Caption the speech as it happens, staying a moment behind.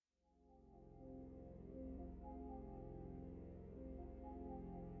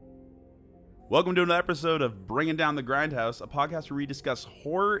Welcome to another episode of Bringing Down the Grindhouse, a podcast where we discuss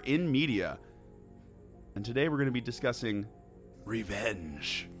horror in media. And today we're going to be discussing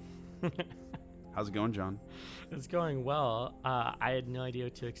revenge. How's it going, John? It's going well. I had no idea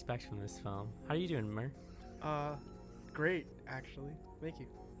what to expect from this film. How are you doing, Mer? Great, actually. Thank you.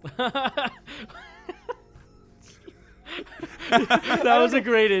 That was a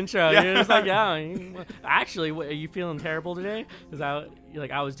great intro. Yeah. You're just like, yeah. Actually, are you feeling terrible today? Because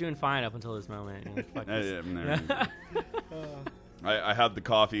I was doing fine up until this moment. And fuck this. I had the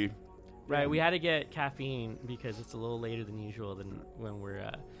coffee. Right, we had to get caffeine because it's a little later than usual than when we're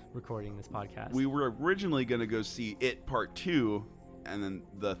recording this podcast. We were originally going to go see It Part 2, and then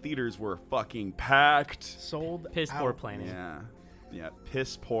the theaters were fucking packed. Sold Piss out. poor planning. Yeah,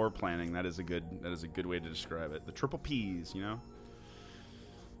 piss poor planning. That is a good way to describe it. The triple P's, you know?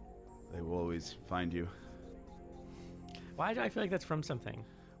 They will always find you. Why do I feel like that's from something?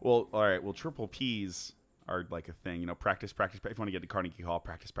 Well, all right. Well, triple P's are like a thing, you know. Practice. If you want to get to Carnegie Hall,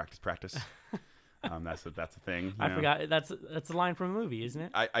 practice. That's a thing. You I know? forgot. That's a line from a movie, isn't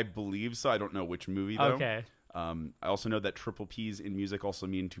it? I believe so. I don't know which movie though. Okay. I also know that triple P's in music also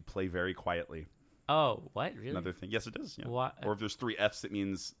mean to play very quietly. Oh, what? Really? Another thing. Yes, it does. Yeah. What? Or if there's 3 F's, it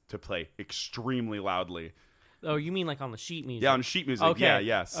means to play extremely loudly. Oh, you mean like on the sheet music? Yeah, on sheet music. Okay.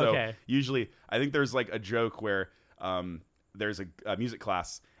 Yeah. So Okay. usually, I think there's like a joke where there's a music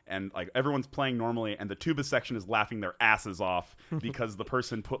class and like everyone's playing normally, and the tuba section is laughing their asses off because the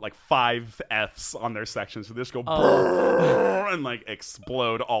person put like 5 F's on their section, so they just go brrrr, and like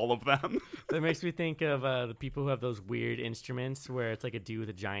explode all of them. That makes me think of the people who have those weird instruments where it's like a dude with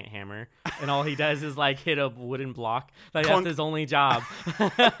a giant hammer, and all he does is like hit a wooden block. Like that's his only job.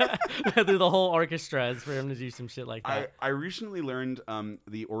 Through the whole orchestra is for him to do some shit like that. I recently learned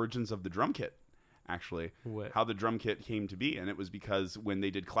the origins of the drum kit. Actually, how the drum kit came to be, and it was because when they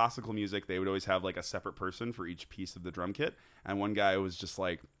did classical music, they would always have like a separate person for each piece of the drum kit, and one guy was just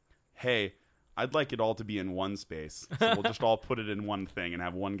like, hey, I'd like it all to be in one space, so we'll just all put it in one thing and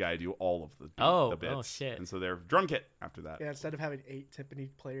have one guy do all of the bits. Oh shit. And so they're drum kit after that. Yeah, instead of having 8 timpani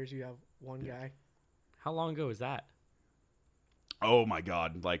players, you have one guy. How long ago was that? Oh my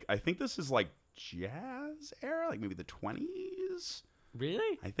god, like I think this is like jazz era, like maybe the 20s.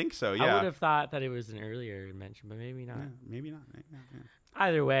 Really? I think so, yeah. I would have thought that it was an earlier invention, but maybe not. Yeah, maybe not. Yeah.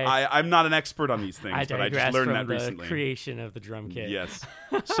 Either way, I'm not an expert on these things, I but I just digress learned from that the recently. creation of the drum kit. Yes.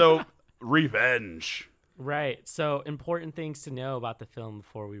 So, revenge. Right. So important things to know about the film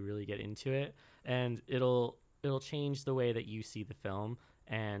before we really get into it, and it'll change the way that you see the film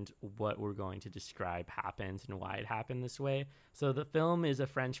and what we're going to describe happens and why it happened this way. So the film is a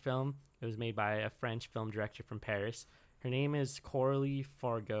French film. It was made by a French film director from Paris. Her name is Coralie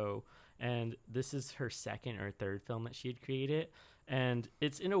Fargo, and this is her second or third film that she had created. And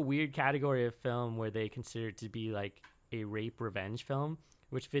it's in a weird category of film where they consider it to be like a rape revenge film,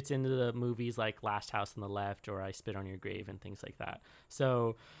 which fits into the movies like Last House on the Left or I Spit on Your Grave and things like that.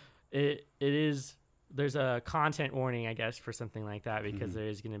 So there's a content warning, I guess, for something like that because there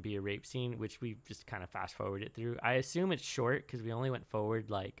is going to be a rape scene, which we just kind of fast forwarded through. I assume it's short because we only went forward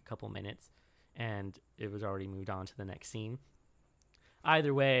like a couple minutes and it was already moved on to the next scene.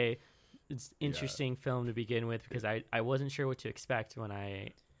 Either way, it's interesting film to begin with because I wasn't sure what to expect when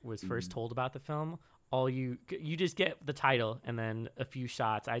I was first told about the film. All you just get the title and then a few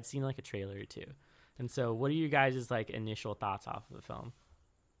shots. I'd seen like a trailer or two. And so what are you guys' like initial thoughts off of the film?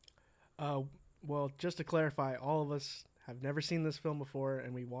 Well, just to clarify, all of us have never seen this film before,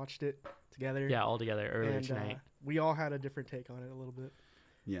 and we watched it together. Yeah, all together earlier tonight. We all had a different take on it a little bit.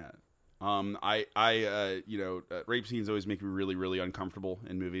 Yeah. Rape scenes always make me really, really uncomfortable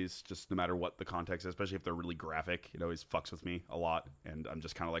in movies, just no matter what the context, especially if they're really graphic. It always fucks with me a lot, and I'm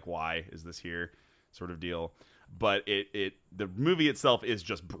just kind of like, why is this here, sort of deal. But the movie itself is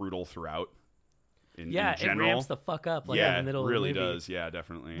just brutal throughout. In general. It ramps the fuck up in the middle really of the movie. does. Yeah,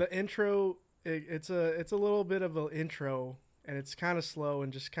 definitely. The intro, it's a little bit of an intro, and it's kind of slow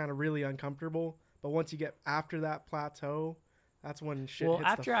and just kind of really uncomfortable. But once you get after that plateau, that's when shit hits the fan.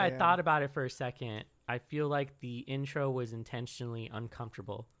 Well, after I thought about it for a second, I feel like the intro was intentionally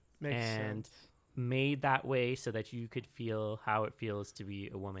uncomfortable. Makes sense. Made that way so that you could feel how it feels to be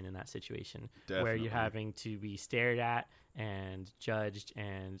a woman in that situation. Definitely. Where you're having to be stared at and judged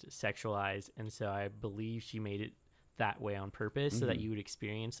and sexualized. And so I believe she made it that way on purpose so that you would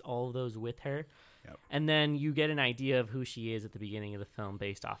experience all of those with her. Yep. And then you get an idea of who she is at the beginning of the film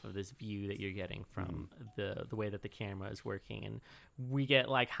based off of this view that you're getting from the way that the camera is working. And we get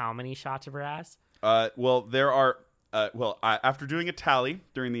like how many shots of her ass? Well, there are after doing a tally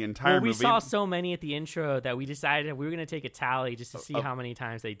during the entire movie, we saw so many at the intro that we decided we were going to take a tally just to see how many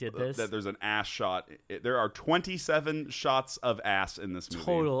times they did this. That there's an ass shot. There are 27 shots of ass in this movie.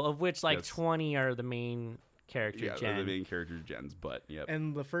 Total, of which 20 are the main character Jen. The main character Jen's butt. Yep.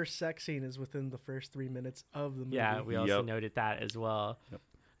 And the first sex scene is within the first 3 minutes of the movie. Yeah, we also noted that as well. Yep.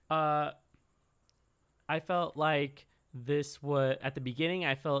 I felt like this was, at the beginning,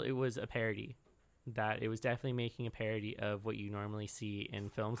 I felt it was a parody. That it was definitely making a parody of what you normally see in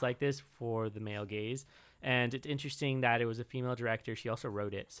films like this for the male gaze. And it's interesting that it was a female director. She also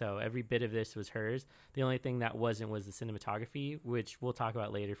wrote it. So every bit of this was hers. The only thing that wasn't was the cinematography, which we'll talk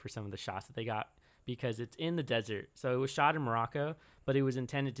about later for some of the shots that they got, because it's in the desert. So it was shot in Morocco, but it was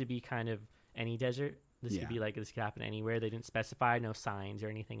intended to be kind of any desert. This could be like, this could happen anywhere. They didn't specify, no signs or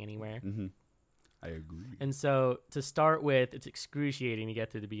anything anywhere. Mm-hmm. I agree. And so to start with, it's excruciating to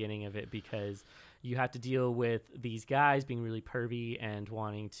get through the beginning of it because you have to deal with these guys being really pervy and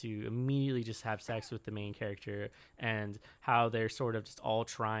wanting to immediately just have sex with the main character, and how they're sort of just all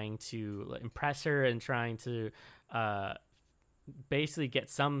trying to impress her and trying to basically get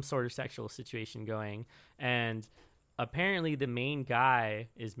some sort of sexual situation going. And apparently the main guy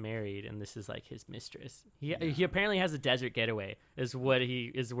is married, and this is like his mistress. He apparently has a desert getaway is where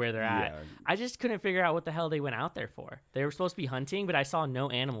they're at. I just couldn't figure out what the hell they went out there for. They were supposed to be hunting, but I saw no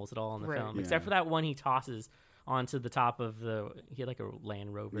animals at all in the film, except for that one he tosses onto the top of he had like a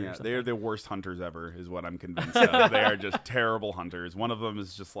Land Rover or something. They're the worst hunters ever is what I'm convinced of. They are just terrible hunters. One of them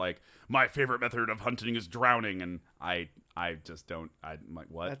is just like, my favorite method of hunting is drowning, and I just don't. I'm like,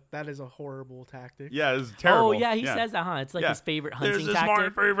 what? That is a horrible tactic. Yeah, it's terrible. Oh yeah, he says that, huh? It's like his favorite hunting tactic. My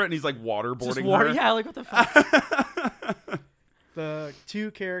favorite, and he's like waterboarding just her. Yeah, like what the fuck? The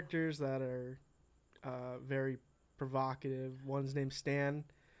two characters that are very provocative. One's named Stan,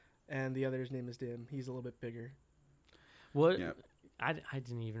 and the other's name is Dim. He's a little bit bigger. What? Yeah. I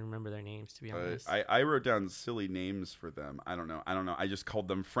didn't even remember their names, to be honest. I wrote down silly names for them. I don't know. I just called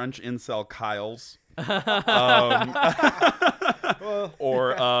them French incel Kyles.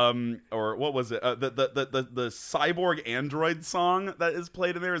 Or what was it? The cyborg android song that is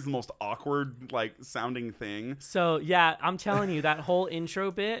played in there is the most awkward sounding thing. So yeah, I'm telling you, that whole intro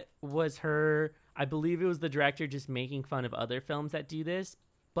bit was her. I believe it was the director just making fun of other films that do this,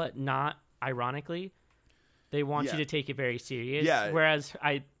 but not ironically. They want you to take it very serious. Yeah. Whereas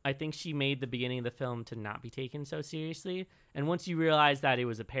I think she made the beginning of the film to not be taken so seriously. And once you realize that it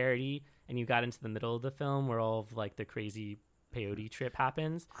was a parody and you got into the middle of the film where all of the crazy peyote trip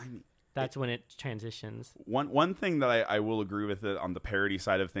happens, that's when it transitions. One thing that I will agree with it on the parody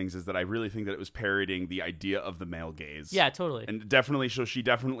side of things is that I really think that it was parodying the idea of the male gaze. Yeah, totally. And definitely, so she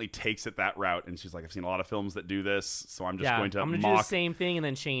definitely takes it that route, and she's like, I've seen a lot of films that do this, so I'm just going to do the same thing and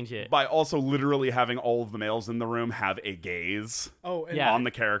then change it. By also literally having all of the males in the room have a gaze on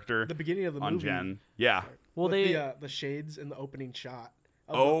the character. The beginning of the movie. On Jen. Yeah. Well, the shades in the opening shot.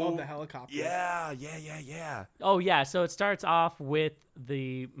 Of the helicopter. Yeah. Oh, yeah. So it starts off with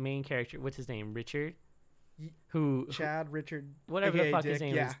the main character. What's his name? Richard? Chad, Richard. Whatever the fuck Dick. His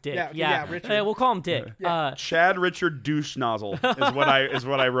name is. Dick. Yeah, Richard. We'll call him Dick. Yeah. Chad Richard Douche Nozzle is what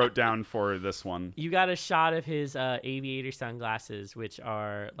I wrote down for this one. You got a shot of his aviator sunglasses, which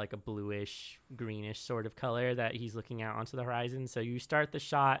are like a bluish, greenish sort of color that he's looking out onto the horizon. So you start the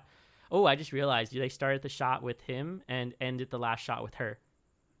shot. Oh, I just realized they started the shot with him and ended the last shot with her.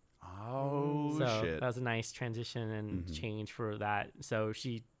 Oh, so shit. That was a nice transition and change for that. So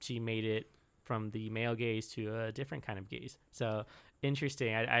she made it from the male gaze to a different kind of gaze. So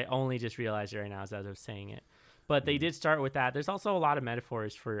interesting. I only just realized it right now as I was saying it. But they did start with that. There's also a lot of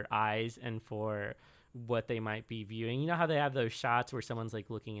metaphors for eyes and for what they might be viewing. You know how they have those shots where someone's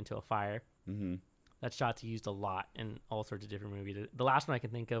looking into a fire? Mm-hmm. That shot's used a lot in all sorts of different movies. The last one I can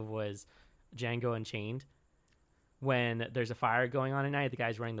think of was Django Unchained. When there's a fire going on at night, the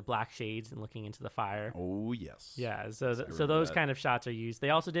guy's wearing the black shades and looking into the fire. Oh, yes. Yeah, so those kind of shots are used. They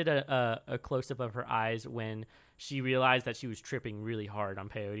also did a close-up of her eyes when she realized that she was tripping really hard on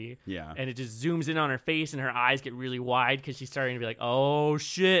peyote. Yeah. And it just zooms in on her face, and her eyes get really wide because she's starting to be like, oh,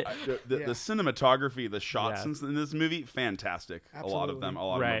 shit. The cinematography, the shots in this movie, fantastic. Absolutely. A lot of them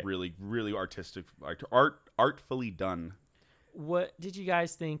are really, really artistic, artfully done. What did you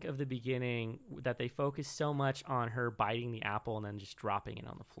guys think of the beginning that they focused so much on her biting the apple and then just dropping it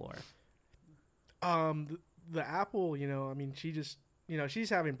on the floor? The apple, she just, she's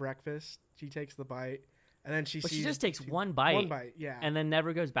having breakfast. She takes the bite, and then she just takes one bite. One bite, yeah. And then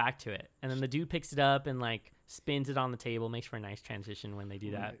never goes back to it. And then the dude picks it up and spins it on the table, makes for a nice transition when they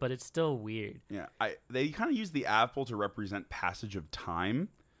do that. Right. But it's still weird. Yeah, they kind of use the apple to represent passage of time.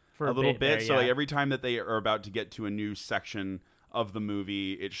 for a little bit. There, so yeah. like every time that they are about to get to a new section of the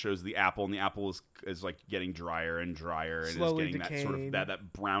movie, it shows the apple, and the apple is like getting drier and drier, and Slowly is getting decaying. that sort of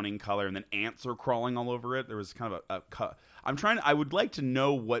that browning color, and then ants are crawling all over it. There was kind of I would like to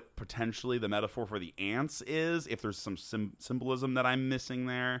know what potentially the metaphor for the ants is, if there's some symbolism that I'm missing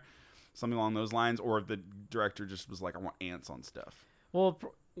there, something along those lines, or if the director just was like, I want ants on stuff. Well,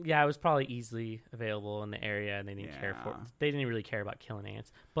 yeah, it was probably easily available in the area, and they didn't care for it. They didn't really care about killing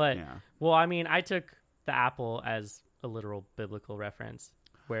ants. But well, I mean, I took the apple as a literal biblical reference,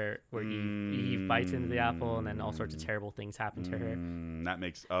 where Eve bites into the apple, and then all sorts of terrible things happen to her. That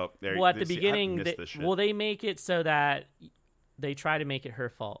makes well, at the beginning, they make it so that they try to make it her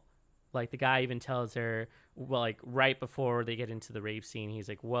fault. Like the guy even tells her, well, like right before they get into the rape scene, he's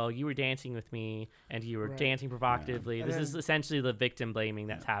like, well, you were dancing with me and you were dancing provocatively. Yeah. This is essentially the victim blaming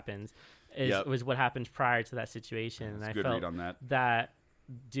that's happened. Was what happened prior to that situation. That's and I felt that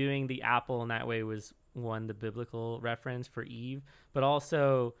doing the apple in that way was one, the biblical reference for Eve, but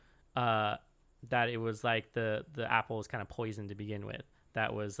also that it was like the apple was kind of poisoned to begin with.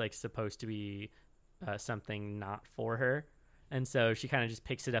 That was like supposed to be something not for her. And so she kind of just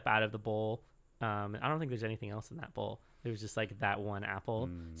picks it up out of the bowl. I don't think there's anything else in that bowl. It was just like that one apple.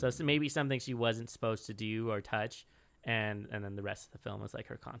 So it's maybe something she wasn't supposed to do or touch. And then the rest of the film was like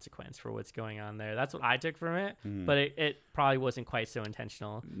her consequence for what's going on there. That's what I took from it. But it probably wasn't quite so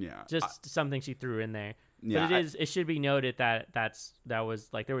intentional. Yeah. Just something she threw in there. Yeah, but it should be noted that that was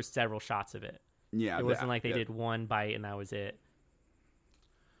like there was several shots of it. Yeah. It wasn't like they did one bite and that was it.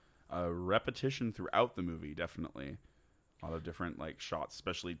 Repetition throughout the movie, definitely. A lot of different like shots,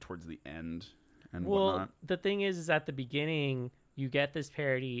 especially towards the end and whatnot. The thing is at the beginning you get this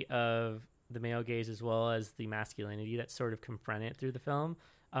parody of the male gaze as well as the masculinity that's sort of confronted through the film,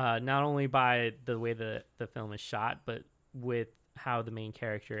 not only by the way the film is shot, but with how the main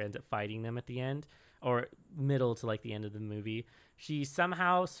character ends up fighting them at the end or middle to like the end of the movie. She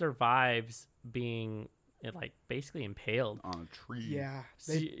somehow survives being like basically impaled on a tree. Yeah,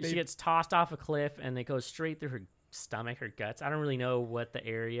 she gets tossed off a cliff and it goes straight through her stomach or guts. I don't really know what the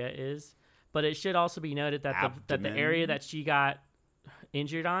area is, but it should also be noted that the area that she got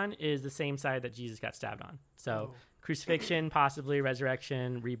injured on is the same side that Jesus got stabbed on. So crucifixion, possibly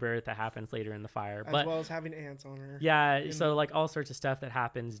resurrection, rebirth that happens later in the fire, as well as having ants on her. Yeah, so like all sorts of stuff that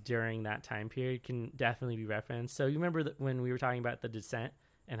happens during that time period can definitely be referenced. So you remember when we were talking about the descent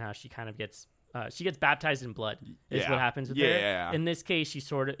and how she kind of gets she gets baptized in blood is what happens with her. Yeah. In this case, it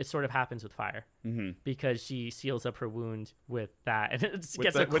sort of happens with fire because she seals up her wound with that, and it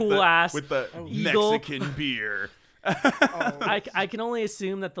gets a cool ass with the eagle. Mexican beer. I can only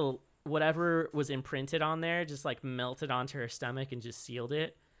assume that the whatever was imprinted on there just like melted onto her stomach and just sealed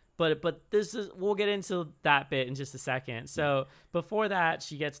it. But this is we'll get into that bit in just a second. So before that,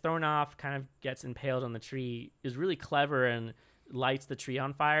 she gets thrown off, kind of gets impaled on the tree. Is really clever and lights the tree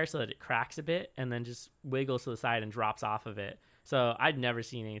on fire so that it cracks a bit and then just wiggles to the side and drops off of it. So I'd never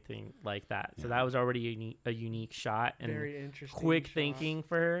seen anything like that. So that was already a unique shot and very interesting quick shot. thinking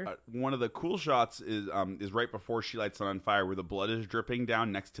for her. One of the cool shots is right before she lights it on fire, where the blood is dripping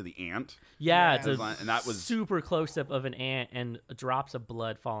down next to the ant. Yeah, it's and that was super close up of an ant and drops of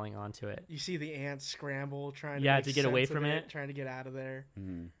blood falling onto it. You see the ants scramble trying to get away from it, trying to get out of there.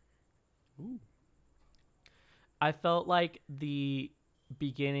 Ooh. I felt like the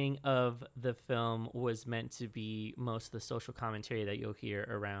beginning of the film was meant to be most of the social commentary that you'll hear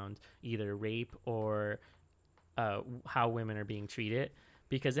around either rape or how women are being treated,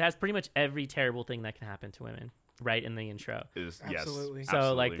 because it has pretty much every terrible thing that can happen to women right in the intro. Absolutely.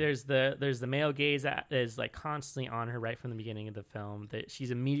 So like there's the male gaze that is like constantly on her right from the beginning of the film, that she's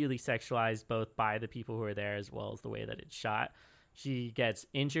immediately sexualized both by the people who are there as well as the way that it's shot. She gets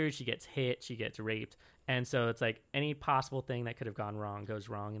injured, she gets hit, she gets raped. And so it's like any possible thing that could have gone wrong goes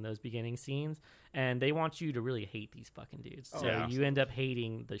wrong in those beginning scenes. And they want you to really hate these fucking dudes. You end up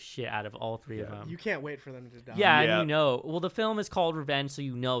hating the shit out of all three of them. You can't wait for them to die. Yeah, and you know. Well, the film is called Revenge, so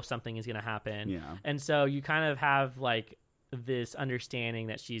you know something is going to happen. Yeah. And so you kind of have like this understanding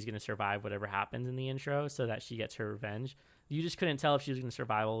that she's going to survive whatever happens in the intro so that she gets her revenge. You just couldn't tell if she was going to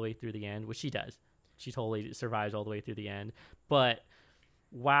survive all the way through the end, which she does. She totally survives all the way through the end. But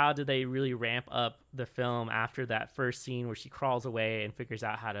wow, did they really ramp up the film after that first scene where she crawls away and figures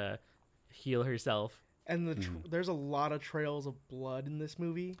out how to heal herself. And there's a lot of trails of blood in this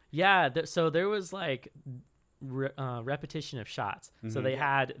movie. Yeah, so there was like repetition of shots. So they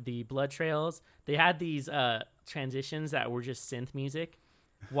had the blood trails. They had these transitions that were just synth music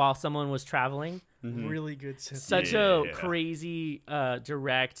while someone was traveling. Really good synth. Such a crazy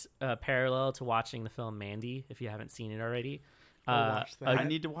direct parallel to watching the film Mandy, if you haven't seen it already. watch that. I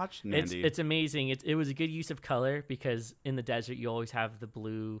need to watch Mandy. It's amazing. It was a good use of color because in the desert you always have the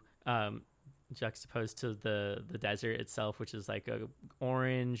blue juxtaposed to the desert itself, which is like a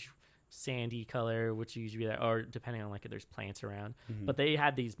orange sandy color, which usually there, or depending on like if there's plants around. But they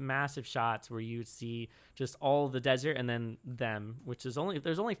had these massive shots where you would see just all of the desert and then them, which is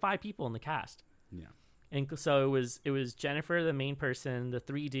there's only 5 people in the cast. Yeah. And so it was Jennifer, the main person, the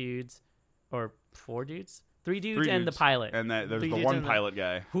 3 dudes, or 4 dudes, 3 dudes and the pilot, and there's the 3 one pilot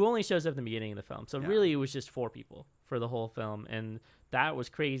guy who only shows up in the beginning of the film. So really, it was just 4 people for the whole film, and that was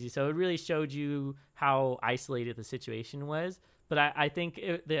crazy. So it really showed you how isolated the situation was. But I think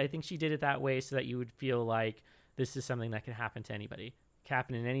she did it that way so that you would feel like this is something that can happen to anybody. It can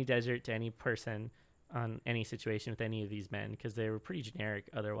happen in any desert to any person on any situation with any of these men, because they were pretty generic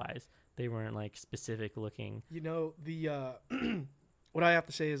otherwise. They weren't like specific looking. You know, the what I have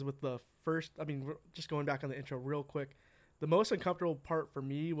to say is with the first, I mean, just going back on the intro real quick, the most uncomfortable part for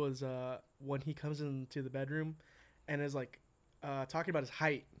me was when he comes into the bedroom and is like talking about his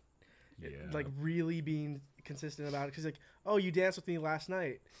height. Yeah. Like really being consistent about it. Cause like, oh, you danced with me last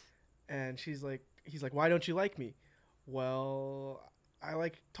night. And he's like, why don't you like me? Well, I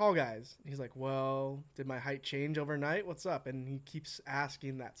like tall guys. He's like, well, did my height change overnight? What's up? And he keeps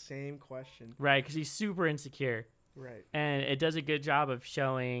asking that same question. Right, because he's super insecure. Right. And it does a good job of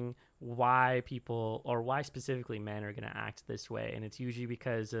showing why people, or why specifically men, are going to act this way. And it's usually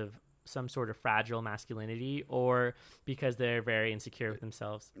because of some sort of fragile masculinity, or because they're very insecure with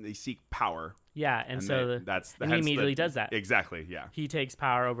themselves. They seek power. Yeah, and so he immediately does that. Exactly, yeah. He takes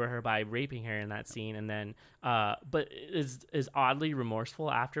power over her by raping her in that scene, and then, but is oddly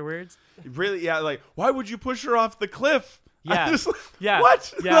remorseful afterwards. Really, yeah. Like, why would you push her off the cliff? Yeah, yeah.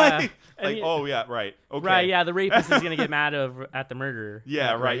 What? Yeah. Oh yeah, right. Okay. Right. Yeah. The rapist is gonna get mad at the murderer.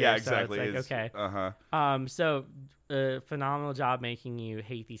 Yeah. Right. Yeah. So Exactly. it's like, okay. Uh-huh. So phenomenal job making you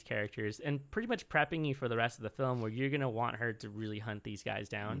hate these characters and pretty much prepping you for the rest of the film, where you're gonna want her to really hunt these guys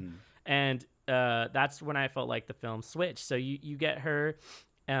down. And that's when I felt like the film switched. So you get her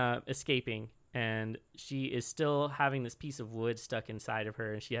escaping, and she is still having this piece of wood stuck inside of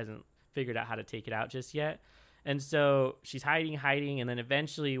her, and she hasn't figured out how to take it out just yet. And so she's hiding, and then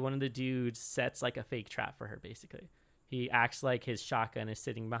eventually one of the dudes sets like a fake trap for her, basically. He acts like his shotgun is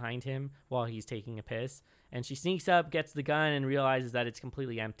sitting behind him while he's taking a piss. And she sneaks up, gets the gun, and realizes that it's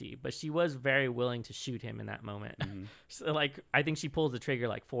completely empty. But she was very willing to shoot him in that moment. So, like, I think she pulls the trigger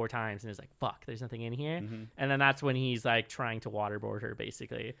like 4 times and is like, fuck, there's nothing in here. And then that's when he's like trying to waterboard her,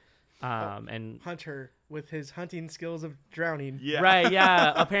 basically. And hunt her with his hunting skills of drowning. Yeah. Right,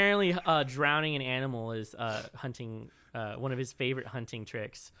 yeah. Apparently, drowning an animal is hunting, one of his favorite hunting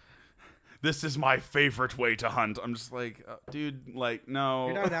tricks. This is my favorite way to hunt. I'm just like, dude, like, no.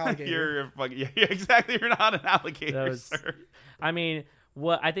 You're not an alligator. You're fucking, yeah, exactly. You're not an alligator, sir. I mean,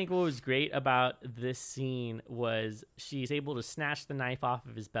 what was great about this scene was she's able to snatch the knife off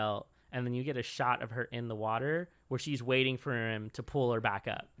of his belt, and then you get a shot of her in the water where she's waiting for him to pull her back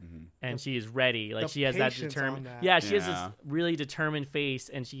up. And she is ready. Like, she has that determined. Yeah, she has this really determined face,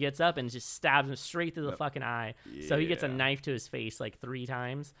 and she gets up and just stabs him straight through the fucking eye. Yeah. So he gets a knife to his face like 3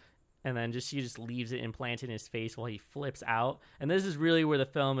 times. And then she just leaves it implanted in his face while he flips out. And this is really where the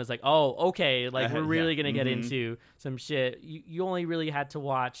film is like, oh, okay, like we're really going to get into some shit. You only really had to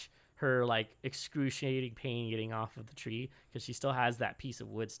watch her like excruciating pain getting off of the tree, because she still has that piece of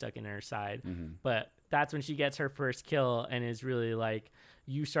wood stuck in her side. But that's when she gets her first kill, and is really like,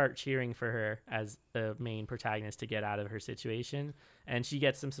 you start cheering for her as the main protagonist to get out of her situation. And she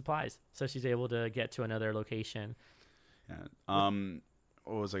gets some supplies, so she's able to get to another location. Yeah.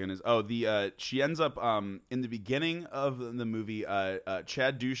 What was I gonna say? Oh, she ends up in the beginning of the movie.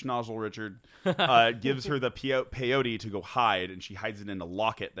 Chad Douche Nozzle Richard gives her the peyote to go hide, and she hides it in a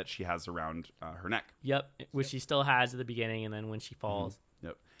locket that she has around her neck. Yep, which she still has at the beginning, and then when she falls.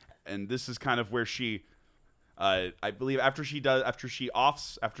 Yep, and this is kind of where she, I believe, after she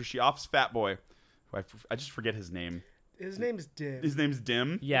offs Fat Boy, who I just forget his name. His name's Dim. His name's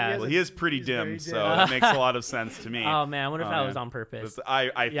Dim? Yeah. Well, he is pretty dim, so it makes a lot of sense to me. Oh, man. I wonder if that was on purpose. I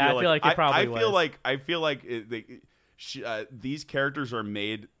feel like it probably was. I feel like these characters are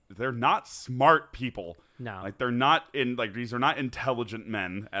made... They're not smart people. No. Like, they're not these are not intelligent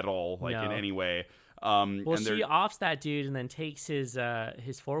men at all, like, in any way. Well, she offs that dude and then takes his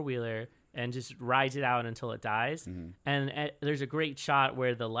 4-wheeler and just rides it out until it dies. And there's a great shot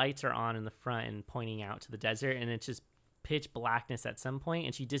where the lights are on in the front and pointing out to the desert, and it's just pitch blackness at some point,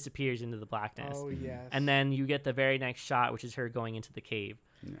 and she disappears into the blackness. Oh yes. And then you get the very next shot, which is her going into the cave.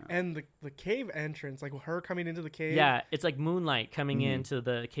 Yeah. And the cave entrance, like her coming into the cave. Yeah, it's like moonlight coming into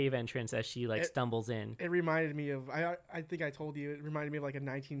the cave entrance as she like It- stumbles in. It reminded me of I think I told you it reminded me of like a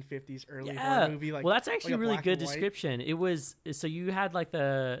 1950s early Yeah. horror movie. Like Well, that's actually like a a really black good and white. description. It was so you had like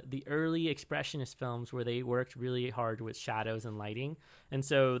the early expressionist films where they worked really hard with shadows and lighting, and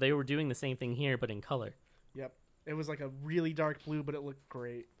so they were doing the same thing here but in color. Yep. It was like a really dark blue, but it looked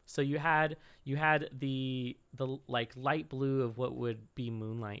great. So you had the like light blue of what would be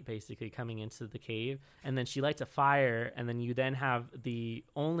moonlight basically coming into the cave, and then she lights a fire, and then you then have the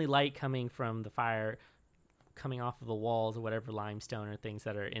only light coming from the fire coming off of the walls or whatever limestone or things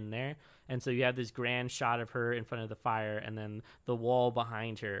that are in there. And so you have this grand shot of her in front of the fire, and then the wall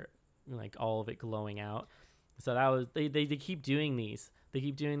behind her, like all of it glowing out. So that was they keep doing these. They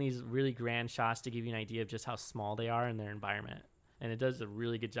keep doing these really grand shots to give you an idea of just how small they are in their environment. And it does a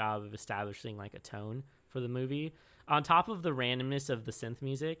really good job of establishing like a tone for the movie on top of the randomness of the synth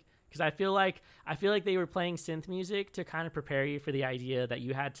music. Because I feel like they were playing synth music to kind of prepare you for the idea that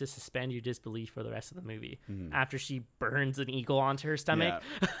you had to suspend your disbelief for the rest of the movie after she burns an eagle onto her stomach.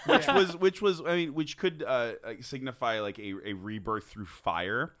 Yeah. which could signify like a rebirth through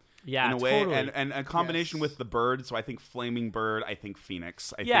fire. Yeah, in a way, totally. and a combination Yes. with the bird. So I think flaming bird. I think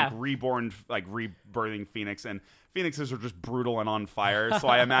phoenix. I Yeah. think reborn, like rebirthing phoenix, and phoenixes are just brutal and on fire. So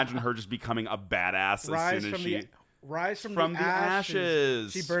I imagine her just becoming a badass as soon as she. Rise from From the the ashes.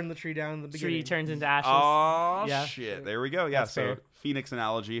 ashes. She burned the tree down in the beginning. Tree turns into ashes. Oh Yeah. shit! There we go. Yeah. That's So fair. phoenix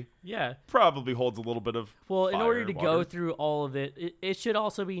analogy Yeah. probably holds a little bit of. Well, in fire order and to water. go through all of it, it should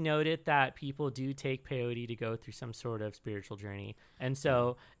also be noted that people do take peyote to go through some sort of spiritual journey, and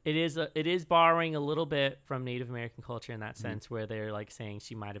so it is borrowing a little bit from Native American culture in that sense, where they're like saying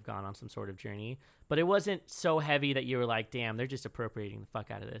she might have gone on some sort of journey, but it wasn't so heavy that you were like, damn, they're just appropriating the fuck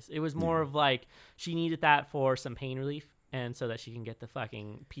out of this. It was more of like she needed that for some pain relief. And so that she can get the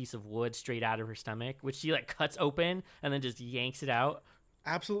fucking piece of wood straight out of her stomach, which she like cuts open and then just yanks it out.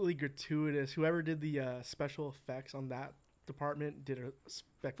 Absolutely gratuitous. Whoever did the special effects on that department did a Fucking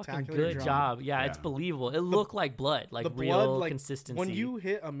spectacular good job. Yeah, it's Yeah. believable. It looked like blood, like the real blood, like consistency. when you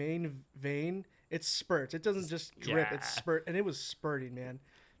hit a main vein, it spurts. It doesn't just drip. Yeah. It's spurt, and it was spurting, man.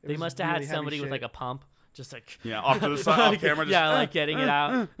 It They was must have really had heavy somebody with shit. like a pump, just like Yeah, off to the side, off camera. Just, yeah, like getting it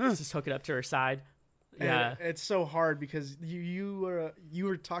out, just hook it up to her side. And Yeah, it's so hard because you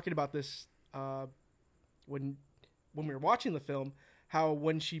were talking about this when we were watching the film, how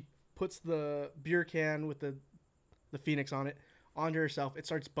when she puts the beer can with the phoenix on it onto herself, it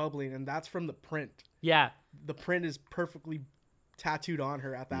starts bubbling, and that's from the print. yeah, The print is perfectly tattooed on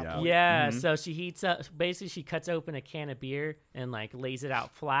her at that Yeah. point. yeah. So she heats up. Basically, she cuts open a can of beer and like lays it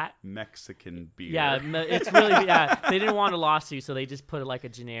out flat. Mexican beer. Yeah, it's really They didn't want a lawsuit, so they just put it like a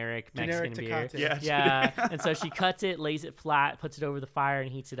generic Mexican beer. Tecate. Yeah. Yeah, and so she cuts it, lays it flat, puts it over the fire,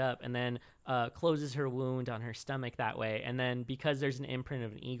 and heats it up, and then closes her wound on her stomach that way. And then because there's an imprint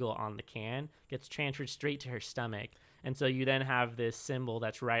of an eagle on the can, gets transferred straight to her stomach. And so you then have this symbol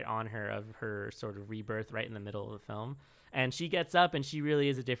that's right on her of her sort of rebirth right in the middle of the film. And she gets up, and she really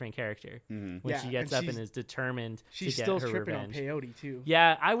is a different character when Yeah, she gets and up and she's- is determined She's to get still her tripping revenge. on peyote too.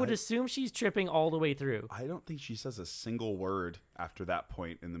 Yeah, I would assume she's tripping all the way through. I don't think she says a single word after that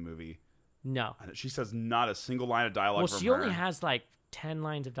point in the movie. No. She says not a single line of dialogue. Well, from she her. only has like 10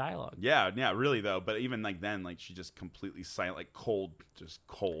 lines of dialogue. Yeah, really though. But even like then, like she just completely silent, like cold, just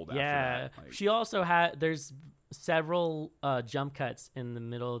cold. Yeah. After that. Like, She also there's several jump cuts in the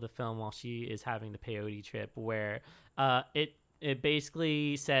middle of the film while she is having the peyote trip where it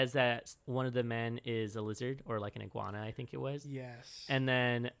basically says that one of the men is a lizard or like an iguana, I think it was. Yes. And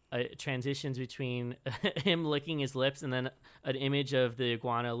then it transitions between him licking his lips and then an image of the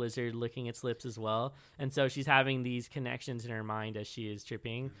iguana lizard licking its lips as well. And so she's having these connections in her mind as she is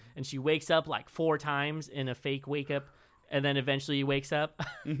tripping. And she wakes up like 4 times in a fake wake up. And then eventually wakes up.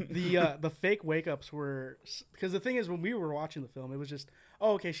 The fake wake ups were because the thing is when we were watching the film, it was just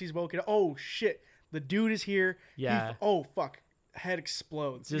okay, she's woken up. Oh shit, the dude is here. Yeah. Oh fuck, head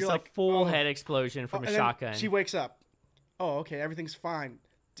explodes. Just You're a like, full oh. head explosion from Oh, a and then shotgun. She wakes up. Oh, okay, everything's fine.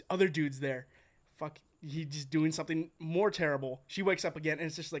 Other dude's there. Fuck, he's just doing something more terrible. She wakes up again, and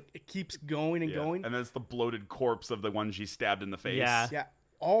it's just like it keeps going and yeah. going. And then it's the bloated corpse of the one she stabbed in the face. Yeah. Yeah,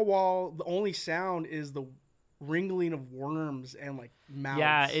 all while the only sound is the wriggling of worms and like mouths.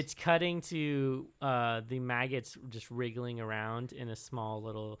 Yeah, it's cutting to the maggots just wriggling around in a small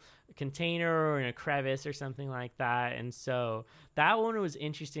little container or in a crevice or something like that. And so that one was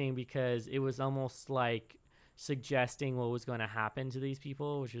interesting because it was almost like suggesting what was going to happen to these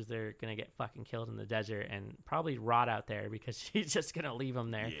people, which is they're going to get fucking killed in the desert and probably rot out there because she's just going to leave them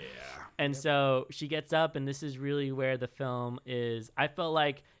there. Yeah. And so she gets up, and this is really where the film is. I felt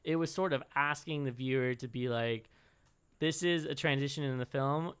like it was sort of asking the viewer to be like, this is a transition in the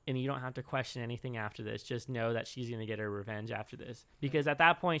film, and you don't have to question anything after this. Just know that she's going to get her revenge after this. Because at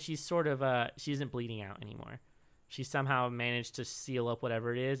that point, she's sort of, she isn't bleeding out anymore. She somehow managed to seal up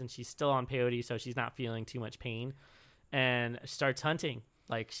whatever it is, and she's still on peyote, so she's not feeling too much pain, and starts hunting.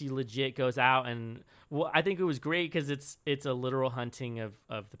 Like, she legit goes out, and well, I think it was great because it's a literal hunting of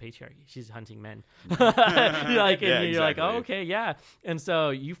the patriarchy. She's hunting men. You're like, oh, okay, yeah. And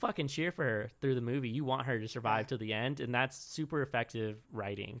so you fucking cheer for her through the movie. You want her to survive to the end, and that's super effective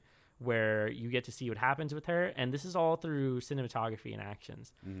writing, where you get to see what happens with her. And this is all through cinematography and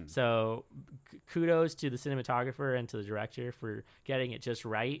actions. Mm-hmm. So kudos to the cinematographer and to the director for getting it just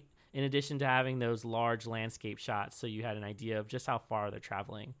right, in addition to having those large landscape shots, so you had an idea of just how far they're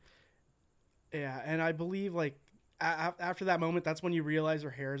traveling. Yeah, and I believe, like, after that moment, that's when you realize her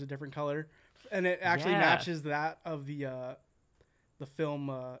hair is a different color. And it actually matches that of the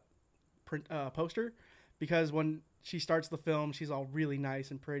film print poster, because when she starts the film, she's all really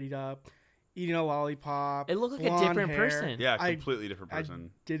nice and prettied up, eating a lollipop. It looked like a different person. Yeah, completely different person.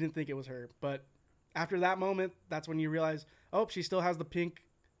 I didn't think it was her, but after that moment, that's when you realize, oh, she still has the pink,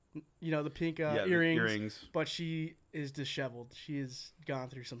 earrings, but she is disheveled. She has gone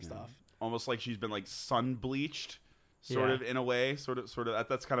through some stuff. Almost like she's been like sun bleached. Sort of, in a way, sort of.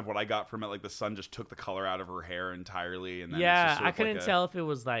 That's kind of what I got from it. Like, the sun just took the color out of her hair entirely, and then I couldn't tell if it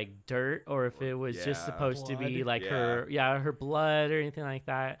was like dirt or if it was just supposed to be like her blood or anything like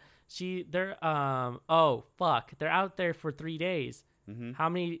that. They're out there for 3 days. Mm-hmm. How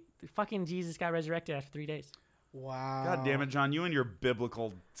many fucking Jesus got resurrected after 3 days? Wow. God damn it, John. You and your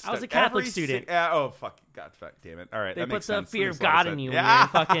biblical stuff. I was a Catholic student. Fuck damn it. All right, they that put makes the sense. fear of God in you when you're in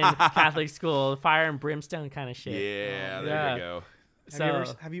fucking Catholic school. Fire and brimstone kind of shit. Yeah, there you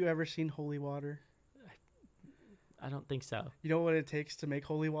go. Have you ever seen holy water? I don't think so. You know what it takes to make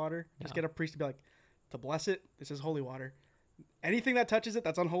holy water? No. Just get a priest to be like, to bless it, this is holy water. Anything that touches it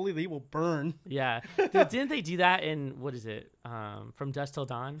that's unholy, they will burn. Yeah. Didn't they do that in, what is it, From Dusk Till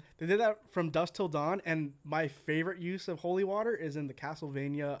Dawn? They did that From Dusk Till Dawn, and my favorite use of holy water is in the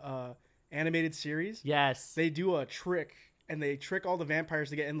Castlevania animated series. Yes. They do a trick, and they trick all the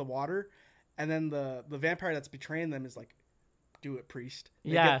vampires to get in the water, and then the vampire that's betraying them is like, do it, priest.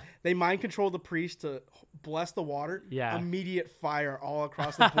 They mind control the priest to bless the water. Yeah. Immediate fire all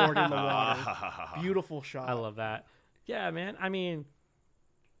across the board in the water. Beautiful shot. I love that. Yeah, man. I mean,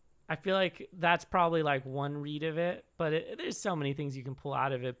 I feel like that's probably like one read of it, but there's so many things you can pull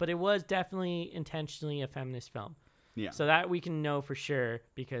out of it. But it was definitely intentionally a feminist film. Yeah. So that we can know for sure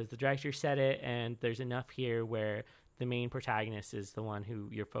because the director said it, and there's enough here where the main protagonist is the one who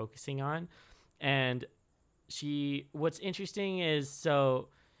you're focusing on. And what's interesting is, so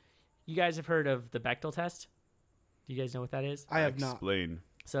you guys have heard of the Bechdel test? Do you guys know what that is? I have not. Explain.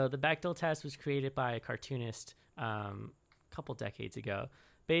 So the Bechdel test was created by a cartoonist a couple decades ago.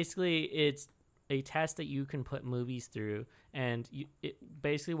 Basically, it's a test that you can put movies through, and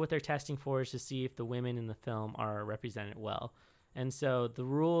basically what they're testing for is to see if the women in the film are represented well. And so the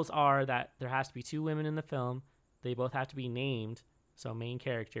rules are that there has to be 2 women in the film. They both have to be named, so main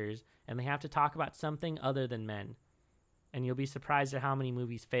characters, and they have to talk about something other than men. And you'll be surprised at how many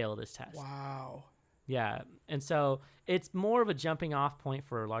movies fail this test. Wow. Yeah, and so it's more of a jumping off point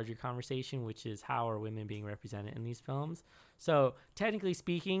for a larger conversation, which is how are women being represented in these films. So technically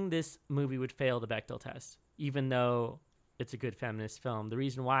speaking, this movie would fail the Bechdel test, even though it's a good feminist film. The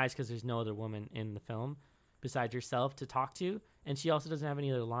reason why is because there's no other woman in the film besides herself to talk to, and she also doesn't have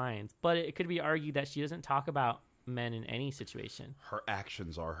any other lines. But it could be argued that she doesn't talk about men in any situation. Her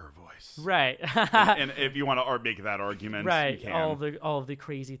actions are her voice. Right. and if you want to make that argument, right. you can. All of the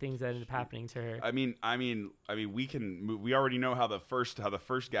crazy things that end up happening to her. I mean, we already know how the first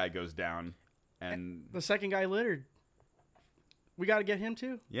guy goes down, and the second guy littered. We got to get him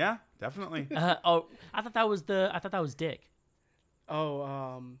too. Yeah, definitely. I thought that was Dick.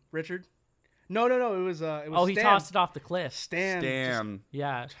 Oh, Richard. No. It was Stan. He tossed it off the cliff. Stan.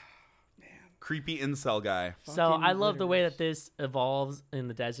 Yeah. Creepy incel guy. So I love the way that this evolves in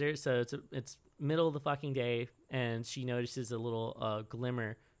the desert. So it's middle of the fucking day, and she notices a little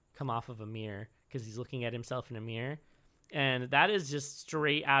glimmer come off of a mirror because he's looking at himself in a mirror, and that is just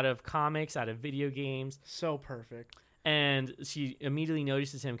straight out of comics, out of video games. So perfect. And she immediately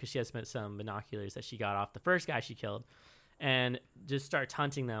notices him because she has some binoculars that she got off the first guy she killed, and just starts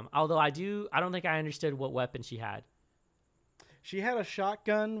hunting them. Although I don't think I understood what weapon she had. She had a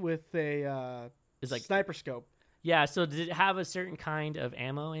shotgun with a sniper scope. Yeah, so did it have a certain kind of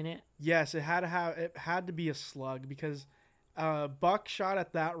ammo in it? Yes, it had to be a slug because buckshot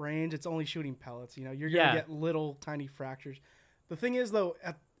at that range, it's only shooting pellets. You know, you're gonna get little tiny fractures. The thing is, though,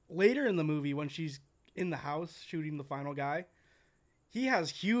 later in the movie when she's in the house shooting the final guy, he has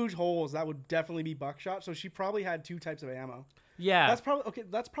huge holes that would definitely be buckshot. So she probably had 2 types of ammo. Yeah, That's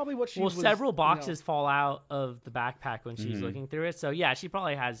probably what she. Well, several boxes fall out of the backpack when she's looking through it. So yeah, she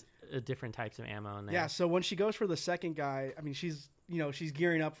probably has different types of ammo in there. Yeah. So when she goes for the second guy, I mean, she's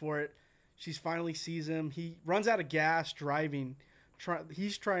gearing up for it. She's finally sees him. He runs out of gas driving.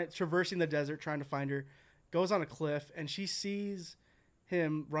 He's traversing the desert trying to find her. Goes on a cliff and she sees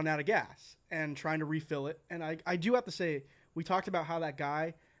him run out of gas and trying to refill it. And I do have to say, we talked about how that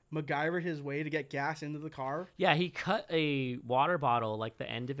guy MacGyvered his way to get gas into the car. Yeah, he cut a water bottle, like the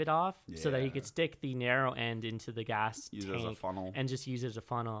end of it off, so that he could stick the narrow end into the gas use tank it as a funnel. and just use it as a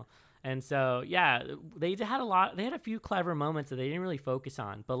funnel. And so, yeah, they had a few clever moments that they didn't really focus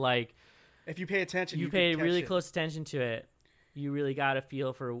on, but like, if you pay attention, you pay really close attention to it. You really got a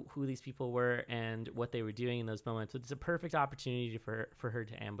feel for who these people were and what they were doing in those moments. It's a perfect opportunity for her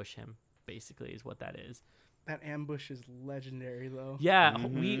to ambush him, basically, is what that is. That ambush is legendary, though. Yeah,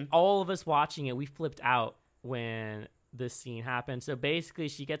 all of us watching it, we flipped out when this scene happened. So basically,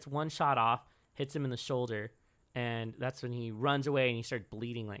 she gets one shot off, hits him in the shoulder, and that's when he runs away and he starts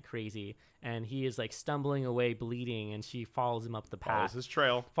bleeding like crazy. And he is like stumbling away, bleeding, and she follows him up the path. Follows his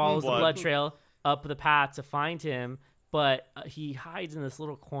trail. Follows the blood trail up the path to find him. But he hides in this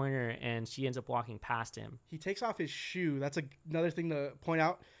little corner, and she ends up walking past him. He takes off his shoe. That's another thing to point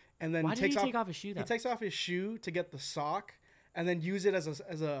out. And then Why did he take off his shoe? He takes off his shoe to get the sock, and then use it as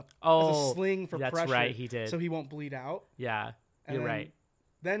a sling for pressure. That's right, he did. So he won't bleed out. Yeah, you're right.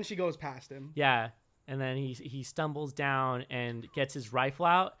 Then she goes past him. Yeah, and then he stumbles down and gets his rifle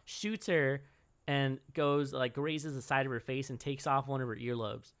out, shoots her, and goes like grazes the side of her face and takes off one of her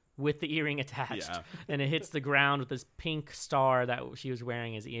earlobes with the earring attached, and it hits the ground with this pink star that she was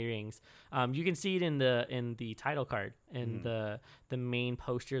wearing as earrings. You can see it in the title card in the main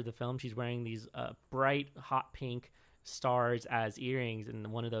poster of the film. She's wearing these bright hot pink stars as earrings, and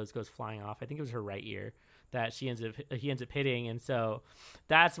one of those goes flying off. I think it was her right ear that he ends up hitting, and so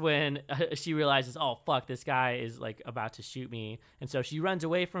that's when she realizes, oh fuck, this guy is like about to shoot me, and so she runs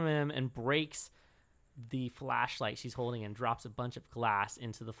away from him and breaks the flashlight she's holding and drops a bunch of glass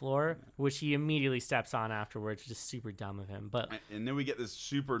into the floor, which he immediately steps on afterwards. Just super dumb of him. And then we get this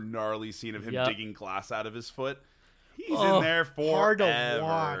super gnarly scene of him digging glass out of his foot. He's in there for hard to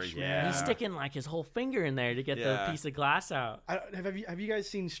watch, man. He's sticking like his whole finger in there to get the piece of glass out. Have you guys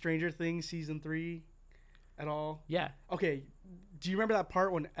seen Stranger Things season 3 at all? Yeah. Okay. Do you remember that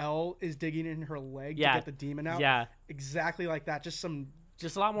part when Elle is digging in her leg to get the demon out? Yeah. Exactly like that. Just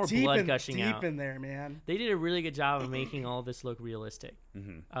a lot more blood gushing out. Deep in there, man. They did a really good job of making all this look realistic.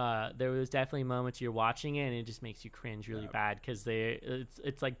 There was definitely moments you're watching it and it just makes you cringe really bad because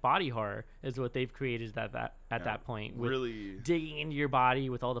it's like body horror is what they've created at that point. With really digging into your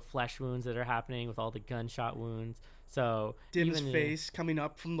body with all the flesh wounds that are happening, with all the gunshot wounds. So Dim's face coming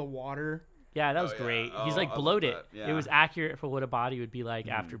up from the water. Yeah, that was great. He's like bloated. It was accurate for what a body would be like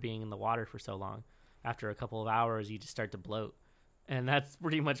after being in the water for so long. After a couple of hours, you just start to bloat. And that's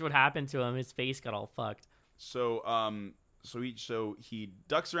pretty much what happened to him. His face got all fucked. So he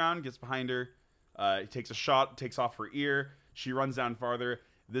ducks around, gets behind her. He takes a shot, takes off her ear. She runs down farther.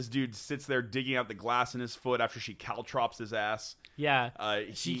 This dude sits there digging out the glass in his foot after she caltrops his ass. Yeah.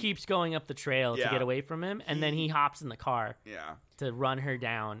 She keeps going up the trail to get away from him, and then he hops in the car to run her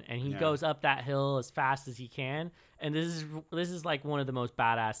down. And he goes up that hill as fast as he can. And this is like one of the most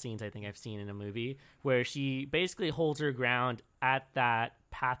badass scenes I think I've seen in a movie, where she basically holds her ground at that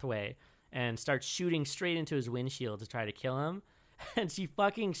pathway and starts shooting straight into his windshield to try to kill him. And she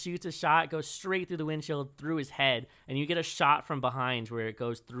fucking shoots a shot, goes straight through the windshield, through his head, and you get a shot from behind where it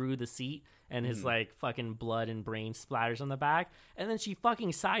goes through the seat and his like fucking blood and brain splatters on the back. And then she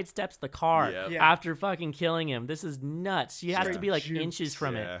fucking sidesteps the car after fucking killing him. This is nuts. She has to be like inches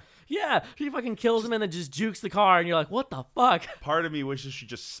from it. Yeah, she fucking kills him and then just jukes the car, and you're like, what the fuck? Part of me wishes she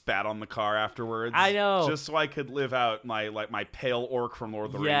just spat on the car afterwards. I know. Just so I could live out my pale orc from Lord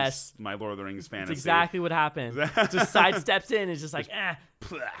of the Rings. My Lord of the Rings fantasy. That's exactly what happened. Just sidesteps in and is just like,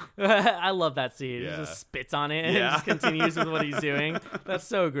 I love that scene. He just spits on it and just continues with what he's doing. That's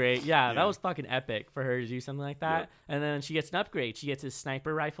so great. Yeah, that was fucking epic for her to do something like that. And then she gets an upgrade. She gets his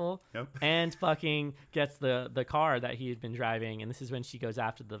sniper rifle and fucking gets the car that he had been driving. And this is when she goes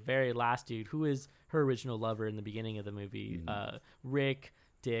after the very last dude, who is her original lover in the beginning of the movie, Rick,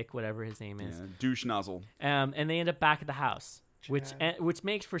 Dick, whatever his name is. Douche nozzle. And they end up back at the house, which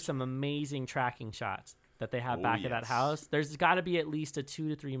makes for some amazing tracking shots. that they have back at that house, there's got to be at least a 2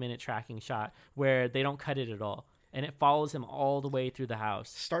 to 3 minute tracking shot where they don't cut it at all. And it follows him all the way through the house.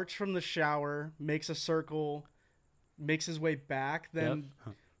 Starts from the shower, makes a circle, makes his way back, then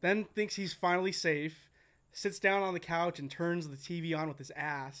thinks he's finally safe, sits down on the couch and turns the TV on with his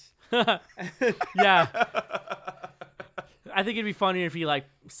ass. Yeah. I think it'd be funnier if he like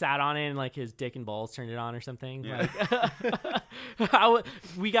sat on it and like his dick and balls turned it on or something. Yeah. Like,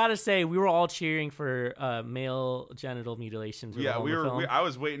 we gotta say we were all cheering for male genital mutilations. Yeah, I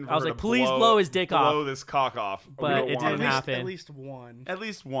was waiting for. I was like, please blow his dick off. Blow this cock off. But it didn't happen. At least one. At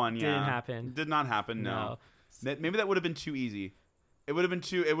least one. Yeah. Didn't happen. Did not happen. No. Maybe that would have been too easy. It would have been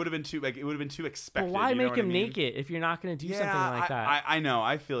too expected. But why make him naked if you're not going to do something like that? I know.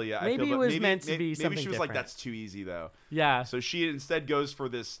 I feel you. Maybe it was meant to be something Maybe she was different. like, that's too easy though. Yeah. So she instead goes for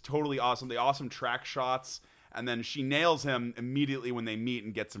this totally awesome track shots, and then she nails him immediately when they meet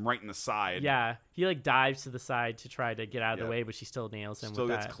and gets him right in the side. Yeah. He like dives to the side to try to get out of the way, but she still nails him. Still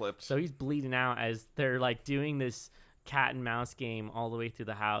with gets that. clipped. So he's bleeding out as they're like doing this cat and mouse game all the way through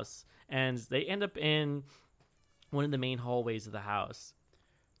the house, and they end up in one of the main hallways of the house,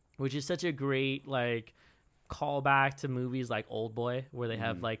 which is such a great like callback to movies like Old Boy, where they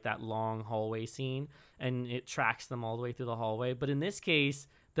have like that long hallway scene and it tracks them all the way through the hallway. But in this case,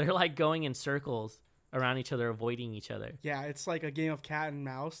 they're like going in circles around each other, avoiding each other. Yeah, it's like a game of cat and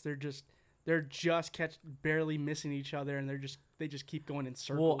mouse. They're just barely missing each other, and they just keep going in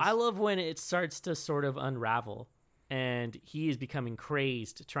circles. Well, I love when it starts to sort of unravel and he is becoming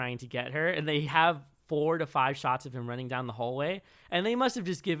crazed trying to get her, and they have 4 to 5 shots of him running down the hallway, and they must have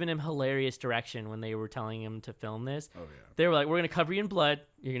just given him hilarious direction when they were telling him to film this. Oh yeah. They were like, we're going to cover you in blood,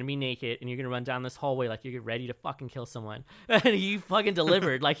 you're going to be naked, and you're going to run down this hallway like you're ready to fucking kill someone. And he fucking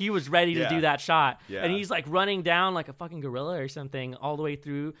delivered. Like, he was ready to do that shot. Yeah. And he's like running down like a fucking gorilla or something all the way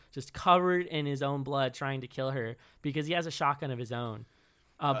through, just covered in his own blood trying to kill her because he has a shotgun of his own.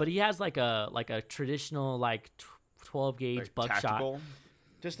 But he has like a traditional like 12 gauge Like buckshot. tactical?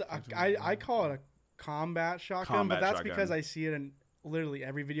 Just I call it a combat shotgun, but that's because I see it in literally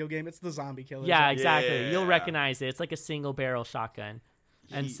every video game. It's the zombie killer. Yeah, exactly. Yeah. You'll recognize it. It's like a single barrel shotgun.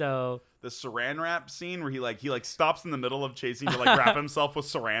 And so the saran wrap scene where he stops in the middle of chasing to like wrap himself with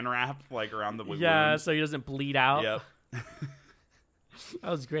saran wrap like around the wound. So he doesn't bleed out. Yep. That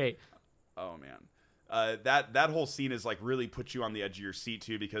was great. Oh man. That whole scene is like really puts you on the edge of your seat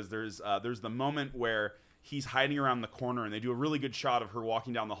too, because there's the moment where he's hiding around the corner and they do a really good shot of her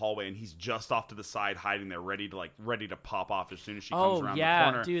walking down the hallway and he's just off to the side hiding there ready to pop off as soon as she comes around the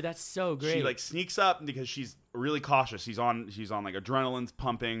corner. Dude, that's so great. She like sneaks up because she's really cautious. She's on like adrenaline's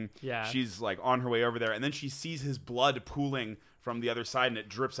pumping. Yeah. She's like on her way over there and then she sees his blood pooling from the other side and it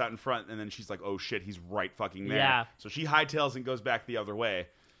drips out in front and then she's like, oh shit, he's right fucking there. Yeah. So she hightails and goes back the other way.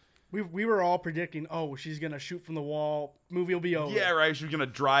 We were all predicting, oh, she's gonna shoot from the wall. Movie will be over. Yeah, right. She was gonna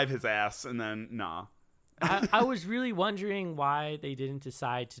drive his ass and then nah. I was really wondering why they didn't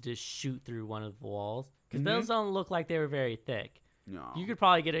decide to just shoot through one of the walls, because those don't look like they were very thick. No. You could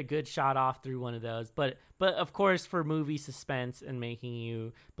probably get a good shot off through one of those, but of course for movie suspense and making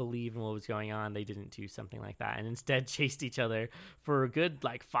you believe in what was going on, they didn't do something like that and instead chased each other for a good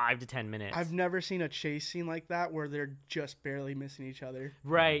like 5 to 10 minutes. I've never seen a chase scene like that where they're just barely missing each other.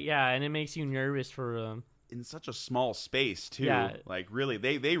 Right, yeah, and it makes you nervous for in such a small space too. Yeah. Like really,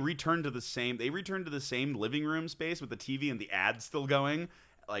 they returned to the same living room space with the TV and the ads still going,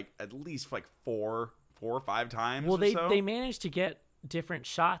 like at least like four or 5 times. Well, or so. they managed to get different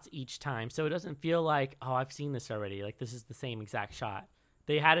shots each time, so it doesn't feel like, oh, I've seen this already. Like this is the same exact shot.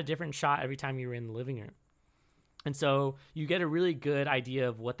 They had a different shot every time you were in the living room, and so you get a really good idea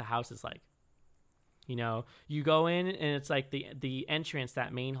of what the house is like. You know, you go in and it's like the entrance,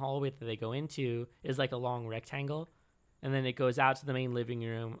 that main hallway that they go into is like a long rectangle. And then it goes out to the main living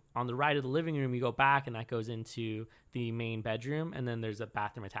room. On the right of the living room, you go back and that goes into the main bedroom. And then there's a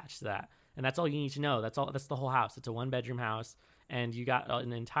bathroom attached to that. And that's all you need to know. That's the whole house. It's a 1-bedroom house. And you got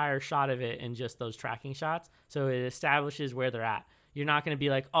an entire shot of it in just those tracking shots. So it establishes where they're at. You're not going to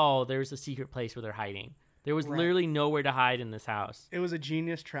be like, oh, there's a secret place where they're hiding. There was literally nowhere to hide in this house. It was a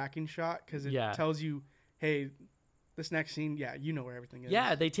genius tracking shot because it tells you, hey, this next scene, you know where everything is.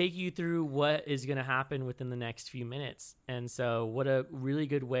 Yeah, they take you through what is going to happen within the next few minutes. And so what a really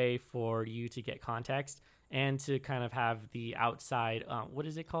good way for you to get context and to kind of have the outside, what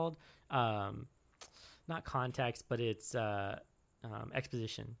is it called? Not context, but it's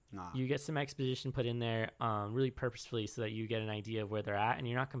exposition. You get some exposition put in there really purposefully so that you get an idea of where they're at and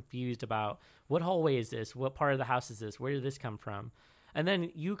you're not confused about what hallway is this, what part of the house is this, where did this come from. And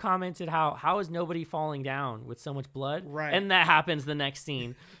then you commented how is nobody falling down with so much blood? Right. And that happens the next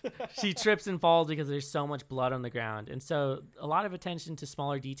scene. She trips and falls because there's so much blood on the ground. And so a lot of attention to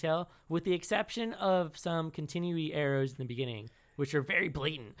smaller detail, with the exception of some continuity arrows in the beginning, which are very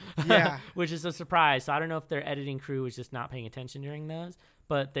blatant. Yeah. Which is a surprise. So I don't know if their editing crew was just not paying attention during those,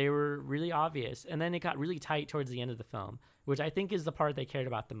 but they were really obvious. And then it got really tight towards the end of the film, which I think is the part they cared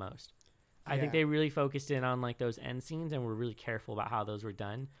about the most. I think they really focused in on like those end scenes and were really careful about how those were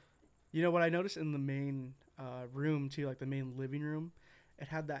done. You know what I noticed in the main room too, like the main living room, it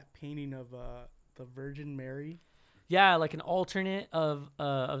had that painting of the Virgin Mary. Yeah, like an alternate of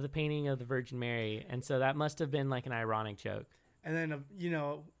the painting of the Virgin Mary, and so that must have been like an ironic joke. And then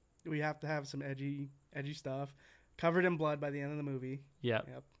we have to have some edgy stuff, covered in blood by the end of the movie. Yep.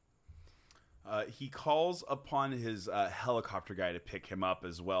 He calls upon his helicopter guy to pick him up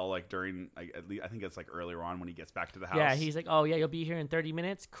as well, like during, at least I think it's like earlier on when he gets back to the house. Yeah, he's like, oh yeah, you'll be here in 30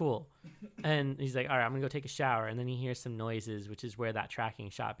 minutes? Cool. And he's like, all right, I'm going to go take a shower. And then he hears some noises, which is where that tracking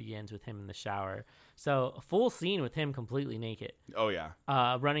shot begins with him in the shower. So a full scene with him completely naked. Oh, yeah.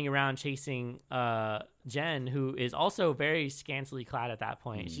 Running around chasing Jen, who is also very scantily clad at that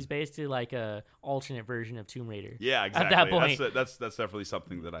point. She's basically like a alternate version of Tomb Raider. Yeah, exactly. At that point. That's definitely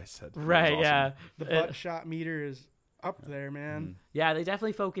something that I said. Right, awesome. yeah. The butt-shot meter is up there, man. Yeah, they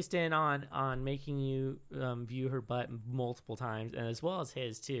definitely focused in on making you view her butt multiple times, and as well as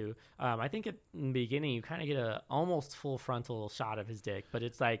his too. I think in the beginning you kind of get a almost full frontal shot of his dick, but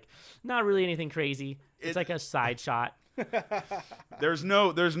it's like not really anything crazy. It's like a side shot. There's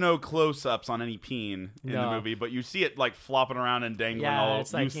no close-ups on any peen in the movie, but you see it like flopping around and dangling all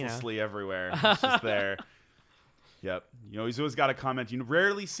uselessly everywhere. It's just there. Yep. He's always got a comment. You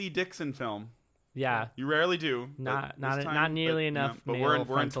rarely see dicks in film. Yeah, you rarely do. Not nearly enough. But we're in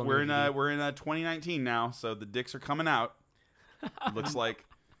 2019 now, so the dicks are coming out. It looks like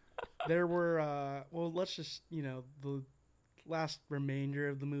there were let's just the last remainder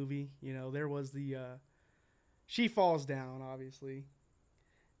of the movie. There was the she falls down. Obviously,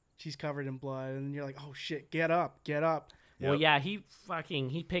 she's covered in blood, and you're like, oh shit, get up. Yep. Well, yeah, he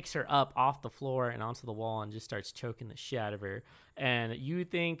picks her up off the floor and onto the wall and just starts choking the shit out of her. And you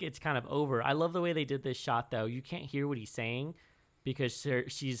think it's kind of over. I love the way they did this shot, though. You can't hear what he's saying because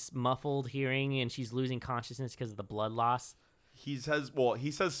she's muffled hearing and she's losing consciousness because of the blood loss. He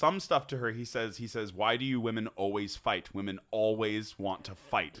says some stuff to her. He says, why do you women always fight? Women always want to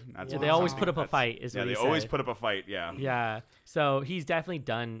fight. They always put up a fight. They always put up a fight. Yeah. Yeah. So he's definitely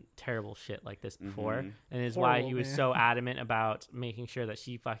done terrible shit like this before, and is why he was so adamant about making sure that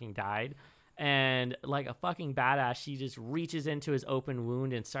she fucking died. And like a fucking badass, she just reaches into his open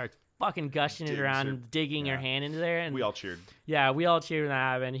wound and starts fucking gushing it around and digging her hand into there. And we all cheered. Yeah, we all cheered when that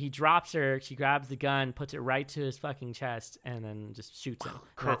happened. He drops her. She grabs the gun, puts it right to his fucking chest, and then just shoots him.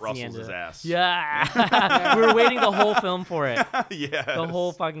 Kurt Russell's his ass. Yeah. We were waiting the whole film for it. Yes. The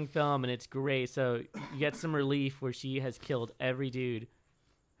whole fucking film, and it's great. So you get some relief where she has killed every dude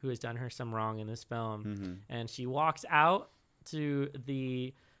who has done her some wrong in this film. And she walks out to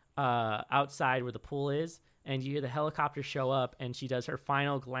the outside where the pool is, and you hear the helicopter show up, and she does her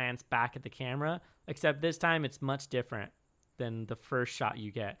final glance back at the camera, except this time it's much different than the first shot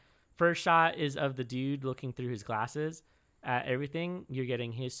you get. First shot is of the dude looking through his glasses at everything. You're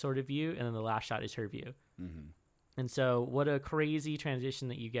getting his sort of view, and then the last shot is her view. And so what a crazy transition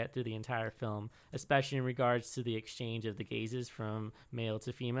that you get through the entire film, especially in regards to the exchange of the gazes from male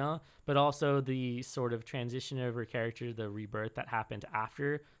to female, but also the sort of transition of her character, the rebirth that happened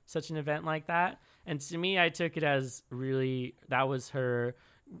after such an event like that. And to me, I took it as really, that was her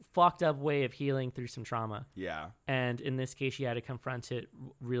fucked up way of healing through some trauma. Yeah. And in this case, she had to confront it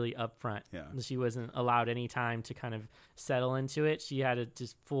really upfront. Yeah. She wasn't allowed any time to kind of settle into it. She had to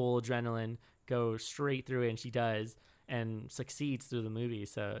just full adrenaline go straight through it, and she does, and succeeds through the movie.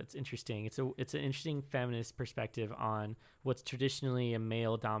 So it's interesting. It's an interesting feminist perspective on what's traditionally a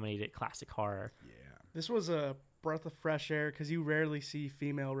male-dominated classic horror. Yeah. This was a breath of fresh air because you rarely see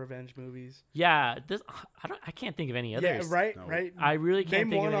female revenge movies. Yeah, I can't think of any others. Yeah, right, No. right. I really can't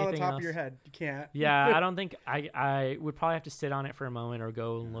Name think of one anything on the top else. of your head. You can't. Yeah, I don't think I would probably have to sit on it for a moment or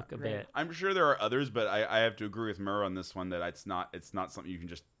go and look a bit. I'm sure there are others, but I have to agree with Murr on this one that it's not something you can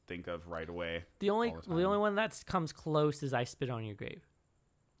just think of right away. The only one that comes close is I Spit on Your Grave,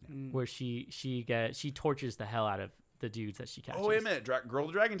 where she tortures the hell out of the dudes that she catches. Oh, wait a minute. Girl with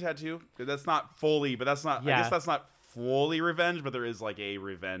the Dragon Tattoo. That's not fully, but that's not, I guess that's not fully revenge, but there is like a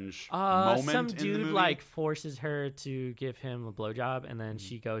revenge moment some in the dude movie. like forces her to give him a blowjob, and then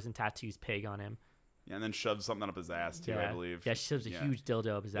she goes and tattoos pig on him. Yeah, and then shoves something up his ass too, I believe. Yeah, she shoves a huge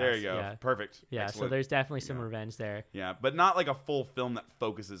dildo up his ass. There you go. Yeah. Perfect. Yeah, Excellent. so there's definitely some revenge there. Yeah, but not like a full film that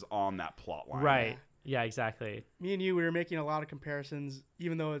focuses on that plot line. Right. Yeah, exactly. Me and you, we were making a lot of comparisons,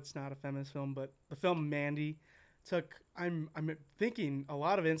 even though it's not a feminist film, but the film Mandy took, I'm thinking, a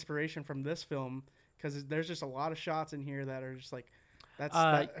lot of inspiration from this film, because there's just a lot of shots in here that are just like, that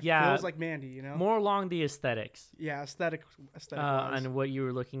feels like Mandy, you know? More along the aesthetics. Yeah, aesthetic and what you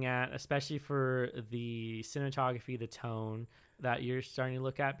were looking at, especially for the cinematography, the tone that you're starting to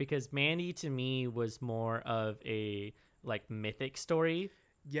look at, because Mandy to me was more of a like mythic story.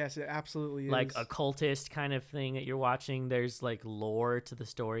 Yes, it absolutely is. Like occultist kind of thing that you're watching. There's like lore to the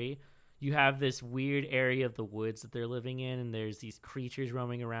story. You have this weird area of the woods that they're living in, and there's these creatures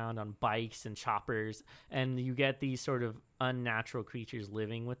roaming around on bikes and choppers, and you get these sort of unnatural creatures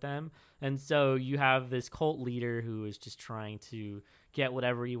living with them. And so you have this cult leader who is just trying to get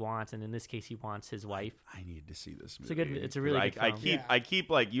whatever he wants, and in this case, he wants his wife. I need to see this movie. It's a really good film. I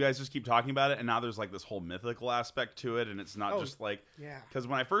keep like, you guys just keep talking about it, and now there's like this whole mythical aspect to it, and it's not just like, because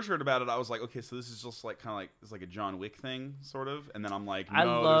when I first heard about it, I was like, okay, so this is just like kind of like it's like a John Wick thing, sort of, and then I'm like,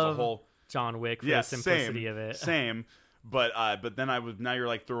 no, there's a whole John Wick for the simplicity of it. Same. But then now you're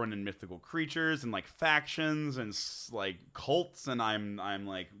like throwing in mythical creatures and like factions and like cults, and I'm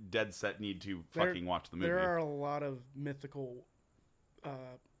like dead set need to fucking watch the movie. There are a lot of mythical,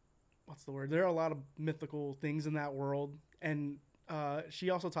 what's the word? There are a lot of mythical things in that world, and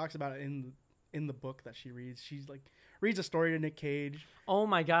she also talks about it in the book that she reads. She's like reads a story to Nick Cage. Oh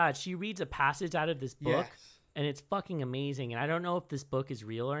my God, she reads a passage out of this book. Yes. And it's fucking amazing. And I don't know if this book is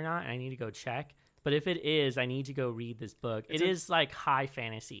real or not. I need to go check. But if it is, I need to go read this book. It is like high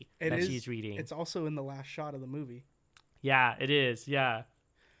fantasy that she's reading. It's also in the last shot of the movie. Yeah, it is. Yeah.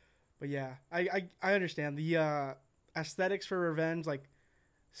 But yeah, I understand. The aesthetics for Revenge, like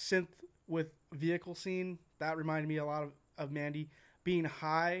synth with vehicle scene, that reminded me a lot of Mandy. Being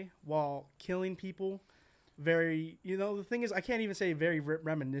high while killing people. Very, the thing is, I can't even say very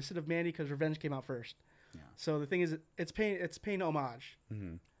reminiscent of Mandy because Revenge came out first. Yeah. So the thing is, it's paying homage.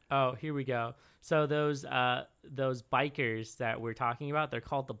 Mm-hmm. Oh, here we go. So those bikers that we're talking about, they're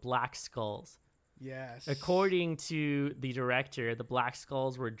called the Black Skulls. Yes. According to the director, the Black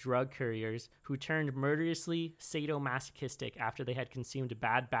Skulls were drug couriers who turned murderously sadomasochistic after they had consumed a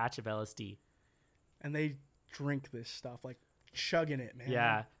bad batch of LSD. And they drink this stuff, like chugging it, man.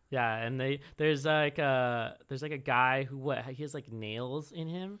 Yeah. Yeah, and there's like a guy who he has like nails in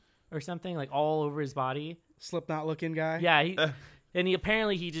him or something, like all over his body. Slipknot looking guy. Yeah, he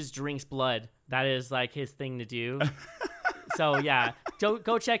apparently he just drinks blood. That is like his thing to do. So yeah,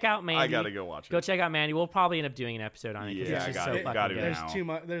 go check out Mandy. I gotta go watch it. Go check out Mandy. We'll probably end up doing an episode on it. Yeah, I got it. There's too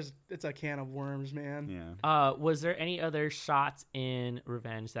much. It's a can of worms, man. Yeah. Was there any other shots in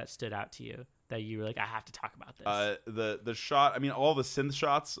Revenge that stood out to you that you were like, I have to talk about this? The shot. I mean, all the synth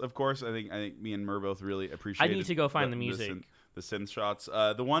shots, of course. I think me and Mur both really appreciate. I need to go find the music. The synth shots.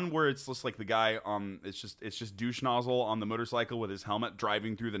 The one where it's just like the guy it's just douche nozzle on the motorcycle with his helmet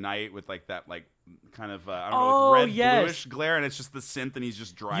driving through the night with like that like kind of I don't know, like red bluish glare, and it's just the synth, and he's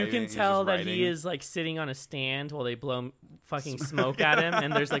just driving. You can tell that he is like sitting on a stand while they blow fucking smoke at him,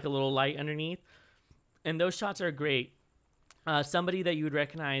 and there's like a little light underneath. And those shots are great. Somebody that you would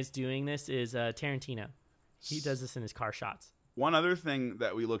recognize doing this is Tarantino. He does this in his car shots. One other thing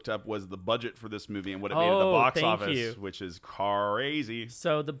that we looked up was the budget for this movie and what it made at the box office, which is crazy.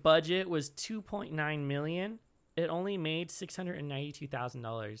 So the budget was $2.9 million. It only made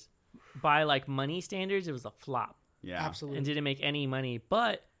 $692,000. By like money standards, it was a flop. Yeah, absolutely, and didn't make any money.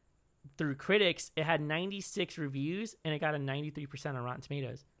 But through critics, it had 96 reviews and it got a 93% on Rotten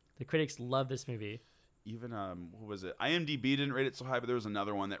Tomatoes. The critics love this movie. Even what was it? IMDb didn't rate it so high, but there was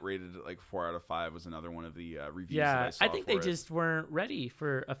another one that rated it like 4 out of 5. Was another one of the reviews. Yeah, that I saw think they just weren't ready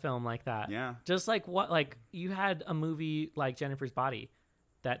for a film like that. Yeah, just like you had a movie like Jennifer's Body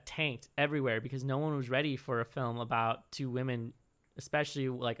that tanked everywhere because no one was ready for a film about two women, especially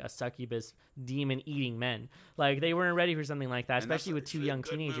like a succubus demon eating men. Like they weren't ready for something like that, especially with two young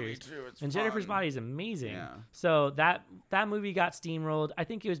teenagers. And Jennifer's Body is amazing. Yeah. So that movie got steamrolled. I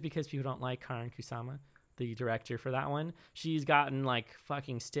think it was because people don't like Karin Kusama, the director for that one. She's gotten like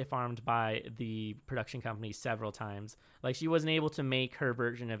fucking stiff-armed by the production company several times. Like she wasn't able to make her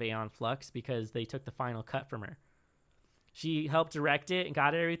version of Aeon Flux because they took the final cut from her. She helped direct it and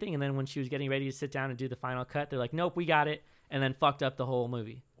got everything, and then when she was getting ready to sit down and do the final cut, they're like, nope, we got it, and then fucked up the whole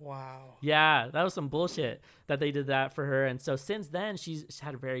movie. Wow. Yeah, that was some bullshit that they did that for her. And so since then, she's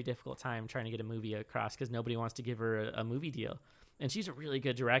had a very difficult time trying to get a movie across because nobody wants to give her a movie deal. And she's a really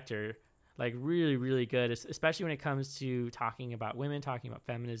good director. like really, really good, especially when it comes to talking about women, talking about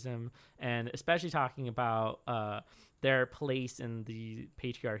feminism, and especially talking about their place in the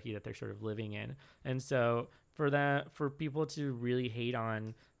patriarchy that they're sort of living in. And so for people to really hate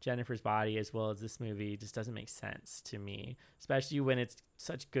on Jennifer's Body as well as this movie just doesn't make sense to me, especially when it's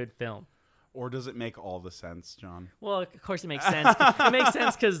such good film. Or does it make all the sense, John? Well, of course it makes sense. It makes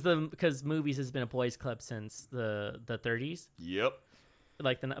sense because movies has been a boys' club since the 30s. Yep.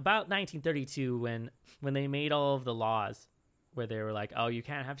 Like about 1932 when they made all of the laws where they were like, oh, you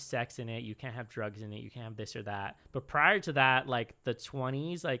can't have sex in it, you can't have drugs in it, you can't have this or that. But prior to that, like the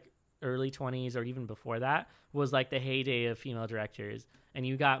 20s, like early 20s or even before that was like the heyday of female directors. And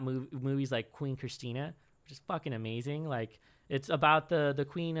you got movies like Queen Christina, which is fucking amazing. Like it's about the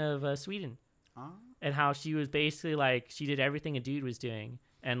queen of Sweden and how she was basically like she did everything a dude was doing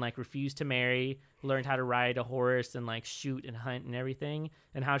and like refused to marry, learned how to ride a horse and like shoot and hunt and everything,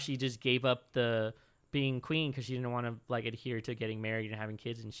 and how she just gave up the being queen because she didn't want to like adhere to getting married and having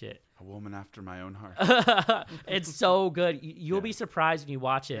kids and shit. A woman after my own heart. It's so good. You'll be surprised when you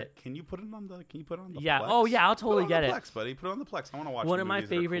watch it. Can you put it on the Yeah. Plex? Oh yeah, I'll totally get it. Plex, buddy. Put it on the Plex. I want to watch. One of my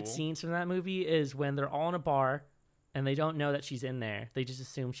favorite scenes from that movie is when they're all in a bar and they don't know that she's in there. They just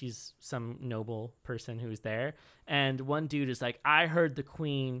assume she's some noble person who's there. And one dude is like, I heard the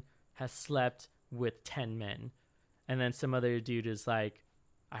queen has slept with 10 men. And then some other dude is like,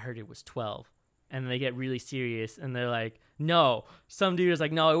 I heard it was 12. And they get really serious and they're like, no. Some dude is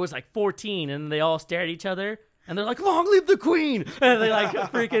like, no, it was like 14. And they all stare at each other and they're like, long live the queen. And they like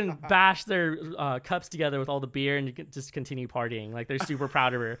freaking bash their cups together with all the beer and just continue partying. Like they're super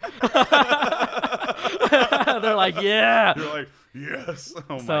proud of her. They're like, yeah. You're like, yes.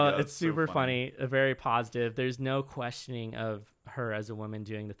 Oh my so God, it's super funny, very positive. There's no questioning of her as a woman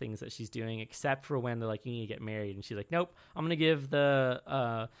doing the things that she's doing, except for when they're like, you need to get married. And she's like, nope, I'm going to give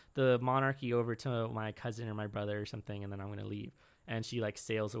the monarchy over to my cousin or my brother or something. And then I'm going to leave. And she like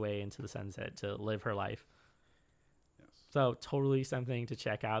sails away into the sunset to live her life. Yes. So totally something to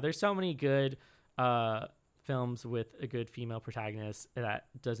check out. There's so many good films with a good female protagonist that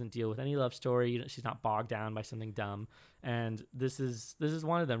doesn't deal with any love story. She's not bogged down by something dumb. And this is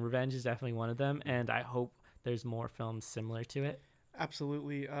one of them. Revenge is definitely one of them. And I hope there's more films similar to it.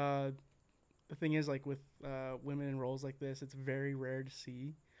 Absolutely. The thing is, like with women in roles like this, it's very rare to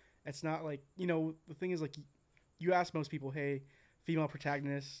see. It's not like, the thing is, like, you ask most people, hey, female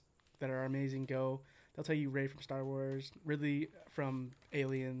protagonists that are amazing, go. They'll tell you Rey from Star Wars, Ridley from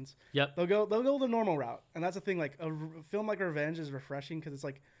Aliens. Yep. They'll go the normal route. And that's the thing, like a film like Revenge is refreshing because it's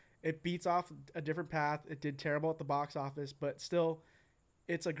like it beats off a different path. It did terrible at the box office, but still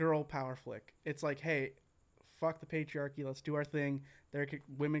it's a girl power flick. It's like, hey, fuck the patriarchy, let's do our thing.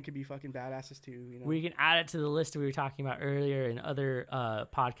 Women could be fucking badasses too. We can add it to the list we were talking about earlier in other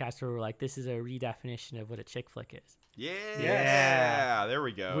podcasts where we're like, this is a redefinition of what a chick flick is. Yeah. There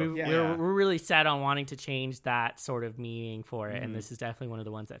we go. We're really set on wanting to change that sort of meaning for it, and this is definitely one of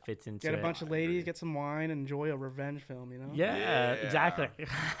the ones that fits into it. Get a bunch of ladies, get some wine, and enjoy a revenge film, Yeah, exactly.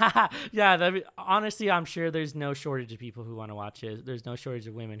 Honestly, I'm sure there's no shortage of people who want to watch it. There's no shortage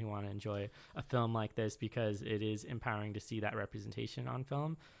of women who want to enjoy a film like this because it is empowering to see that representation on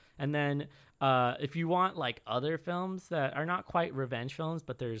film. And then if you want like other films that are not quite revenge films,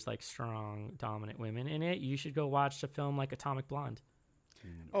 but there's like strong dominant women in it, you should go watch a film like Atomic Blonde.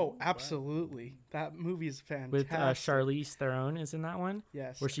 Oh, absolutely. That movie is fantastic. With Charlize Theron is in that one.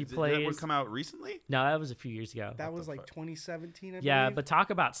 Yes. Where she plays... Did that one come out recently? No, that was a few years ago. That was like 2017, I believe. Yeah, but talk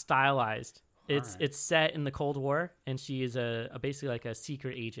about stylized. It's set in the Cold War, and she is basically like a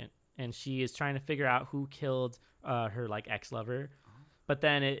secret agent, and she is trying to figure out who killed her like ex-lover. But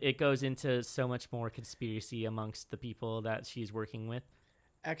then it goes into so much more conspiracy amongst the people that she's working with.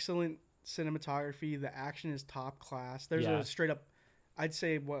 Excellent cinematography. The action is top class. There's a straight up, I'd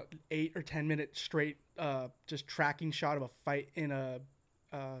say, 8 or 10 minute straight just tracking shot of a fight in a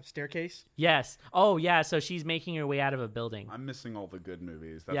staircase. Yes. Oh, yeah. So she's making her way out of a building. I'm missing all the good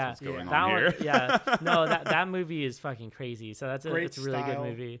movies. That's what's going on here. No, that movie is fucking crazy. So it's a really good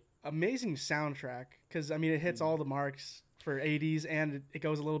movie. Amazing soundtrack because, I mean, it hits all the marks for 80s, and it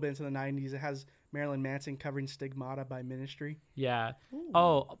goes a little bit into the 90s. It has Marilyn Manson covering Stigmata by Ministry. Yeah. Ooh.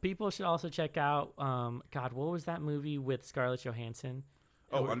 Oh, people should also check out, what was that movie with Scarlett Johansson?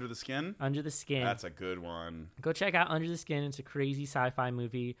 Oh, Under the Skin? Under the Skin. That's a good one. Go check out Under the Skin. It's a crazy sci-fi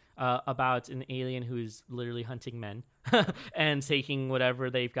movie about an alien who's literally hunting men and taking whatever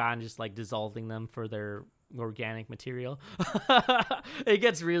they've got and just like dissolving them for their organic material. It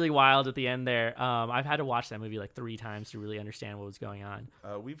gets really wild at the end there. I've had to watch that movie like 3 times to really understand what was going on.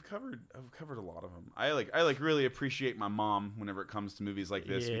 I've covered a lot of them. I really appreciate my mom whenever it comes to movies like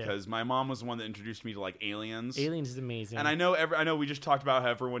this, because my mom was the one that introduced me to like Aliens. Aliens is amazing. And I know we just talked about how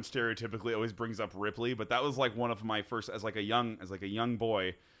everyone stereotypically always brings up Ripley, but that was like one of my first as like a young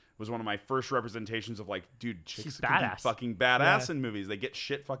boy. Was one of my first representations of like, dude, chicks can be fucking badass in movies. They get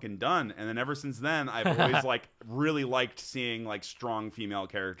shit fucking done. And then ever since then, I've always like really liked seeing like strong female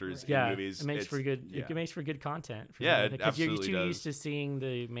characters in movies. It makes for good. It makes for good content. It absolutely you're too used to seeing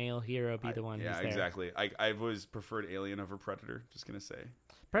the male hero be the one. Yeah, who's there. Exactly. I've always preferred Alien over Predator. Just gonna say.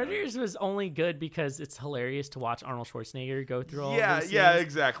 Predators was only good because it's hilarious to watch Arnold Schwarzenegger go through all these things. Yeah,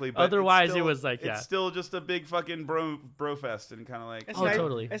 exactly. But otherwise, it was like, it's still just a big fucking bro fest and kind of like.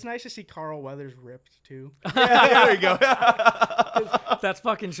 Totally. It's nice to see Carl Weathers ripped too. There you go. That's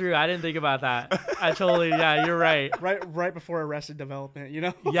fucking true. I didn't think about that. You're right. Right before Arrested Development, you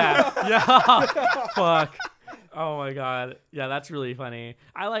know. Yeah. Fuck. Oh my god. Yeah, that's really funny.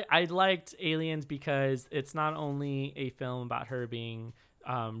 I liked Aliens because it's not only a film about her being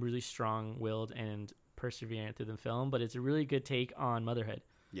really strong-willed and perseverant through the film, but it's a really good take on motherhood.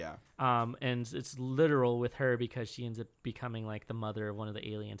 Yeah. And it's literal with her because she ends up becoming like the mother of one of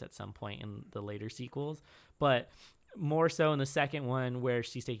the aliens at some point in the later sequels. But more so in the second one where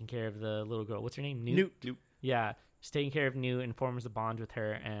she's taking care of the little girl. What's her name? Newt. Yeah. She's taking care of Newt and forms a bond with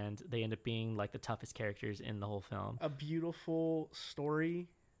her, and they end up being like the toughest characters in the whole film. A beautiful story.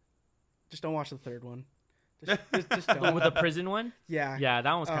 Just don't watch the third one. Just don't. With the prison one? Yeah. Yeah,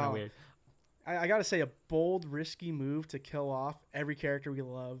 that one was kind of weird. I gotta say, a bold, risky move to kill off every character we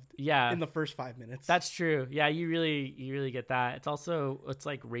loved. Yeah. In the first 5 minutes. That's true. Yeah, you really get that. It's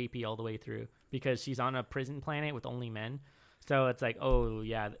like rapey all the way through because she's on a prison planet with only men. So it's like, oh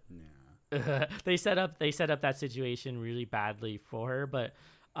yeah. They set up that situation really badly for her, but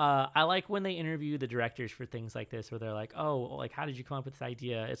I like when they interview the directors for things like this, where they're like, "Oh, like how did you come up with this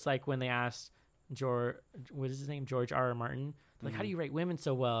idea?" It's like when they asked George R.R. Martin, like, how do you write women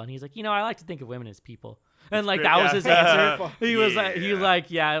so well? And he's like, I like to think of women as people. And like that was his answer. He was like,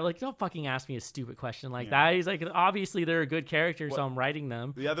 don't fucking ask me a stupid question like that. He's like, obviously they're a good character, so I'm writing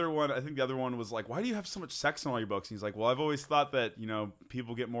them. I think the other one was like, why do you have so much sex in all your books? And he's like, well, I've always thought that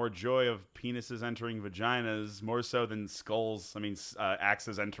people get more joy of penises entering vaginas more so than skulls. I mean,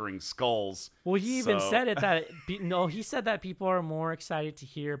 axes entering skulls. Well, he even said it he said that people are more excited to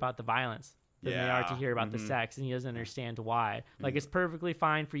hear about the violence than they are to hear about the sex, and he doesn't understand why. Like, it's perfectly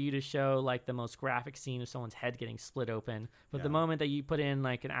fine for you to show like the most graphic scene of someone's head getting split open, but the moment that you put in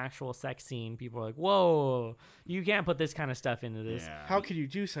like an actual sex scene, people are like, whoa, you can't put this kind of stuff into this. How could you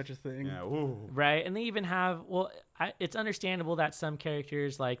do such a thing? Right? And they even have, it's understandable that some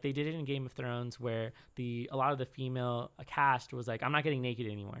characters, like they did it in Game of Thrones, where a lot of the female cast was like, I'm not getting naked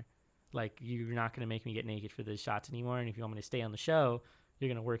anymore. Like, you're not going to make me get naked for the shots anymore, and if you want me to stay on the show, you're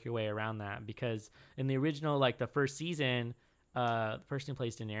going to work your way around that. Because in the original, like the first season, the person who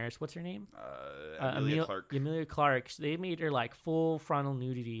plays Daenerys, what's her name? Emilia Clarke. They made her like full frontal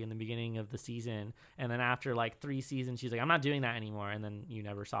nudity in the beginning of the season. And then after like 3 seasons, she's like, I'm not doing that anymore. And then you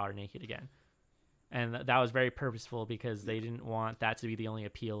never saw her naked again. And that was very purposeful because they didn't want that to be the only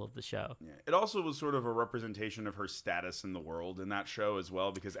appeal of the show. Yeah. It also was sort of a representation of her status in the world in that show as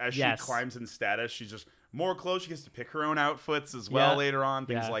well, because as she climbs in status, she's just more clothes. She gets to pick her own outfits as well later on,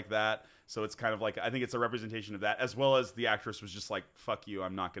 things like that. So it's kind of like, I think it's a representation of that, as well as the actress was just like, fuck you,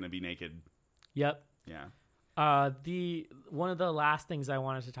 I'm not going to be naked. Yep. Yeah. One of the last things I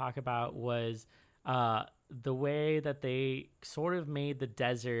wanted to talk about was the way that they sort of made the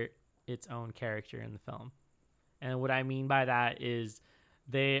desert its own character in the film. And what I mean by that is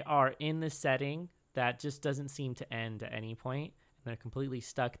they are in the setting that just doesn't seem to end at any point, and they're completely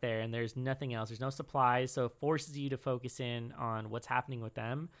stuck there, and there's nothing else. There's no supplies, so it forces you to focus in on what's happening with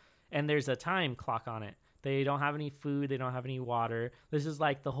them, and there's a time clock on it. They don't have any food, they don't have any water. This is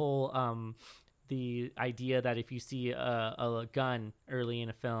like the whole the idea that if you see a gun early in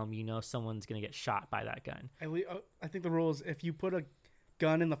a film, someone's going to get shot by that gun. I think the rule is if you put a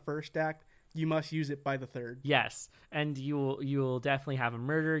gun in the first act, you must use it by the third. Yes, and you'll definitely have a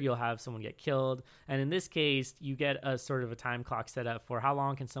murder. You'll have someone get killed, and in this case, you get a sort of a time clock set up for how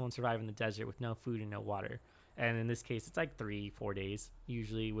long can someone survive in the desert with no food and no water. And in this case, it's like 3-4 days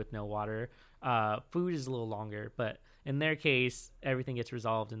usually with no water. Food is a little longer, but in their case, everything gets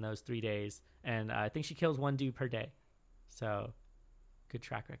resolved in those 3 days. And I think she kills 1 dude per day, so good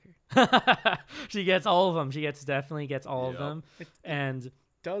track record. She gets all of them. She definitely gets all of them. And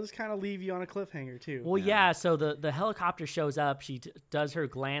does kind of leave you on a cliffhanger too. Well, yeah. So the helicopter shows up. She does her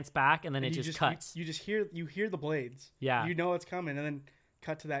glance back, and then it just cuts. You just hear the blades. Yeah. You know it's coming, and then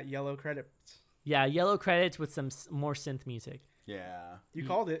cut to that yellow credits. Yeah, yellow credits with some more synth music. Yeah. You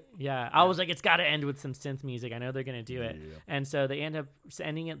called it. Yeah, I was like, it's got to end with some synth music. I know they're going to do it. Yeah. And so they end up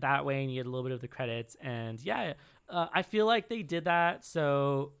ending it that way, and you get a little bit of the credits. And yeah, I feel like they did that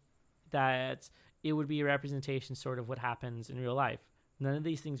so that it would be a representation sort of what happens in real life. None of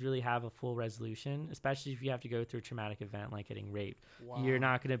these things really have a full resolution, especially if you have to go through a traumatic event like getting raped. Wow. You're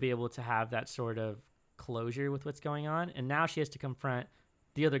not going to be able to have that sort of closure with what's going on. And now she has to confront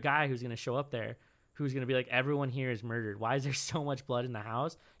the other guy who's going to show up there, who's going to be like, everyone here is murdered. Why is there so much blood in the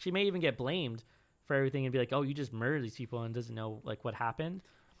house? She may even get blamed for everything and be like, oh, you just murdered these people and doesn't know like what happened.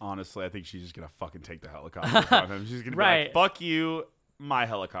 Honestly, I think she's just going to fucking take the helicopter from him. She's going to be like, fuck you. My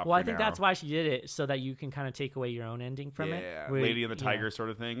helicopter. Well, I think that's why she did it, so that you can kind of take away your own ending from it. Yeah, Lady and the Tiger sort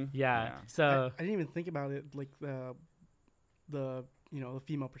of thing. Yeah. So I didn't even think about it like the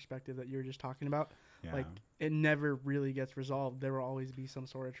female perspective that you were just talking about. Yeah. Like it never really gets resolved. There will always be some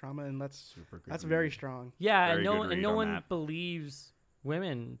sort of trauma, and that's very strong. Yeah, and no one believes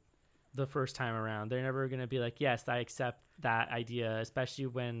women the first time around. They're never going to be like, yes, I accept that idea, especially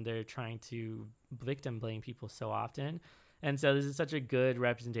when they're trying to victim blame people so often. And so this is such a good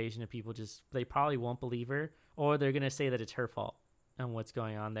representation of people they probably won't believe her, or they're going to say that it's her fault and what's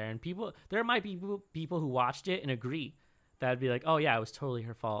going on there. And there might be people who watched it and agree. That'd be like, oh yeah, it was totally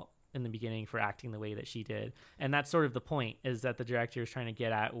her fault in the beginning for acting the way that she did. And that's sort of the point, is that the director is trying to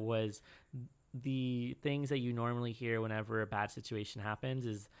get at was the things that you normally hear whenever a bad situation happens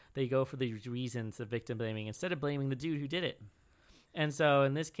is they go for these reasons of victim blaming instead of blaming the dude who did it. And so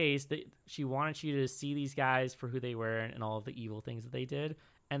in this case, she wanted you to see these guys for who they were and all of the evil things that they did,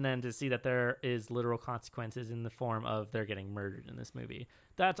 and then to see that there is literal consequences in the form of they're getting murdered in this movie.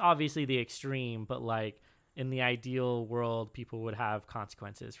 That's obviously the extreme, but like in the ideal world, people would have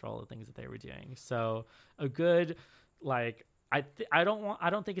consequences for all the things that they were doing. So a good, like, I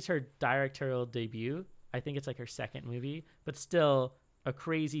don't think it's her directorial debut. I think it's like her second movie, but still a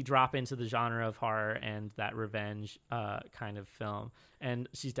crazy drop into the genre of horror and that revenge kind of film. And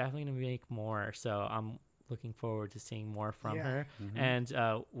she's definitely going to make more. So I'm looking forward to seeing more from her. Mm-hmm.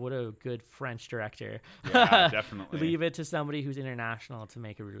 And what a good French director. Yeah, definitely. Leave it to somebody who's international to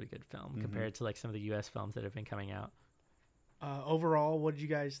make a really good film compared to like some of the U.S. films that have been coming out. Overall, what did you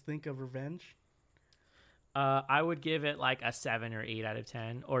guys think of Revenge? I would give it like a 7 or 8 out of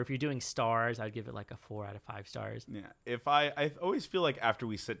 10. Or if you're doing stars, I'd give it like a 4 out of 5 stars. Yeah. If I always feel like after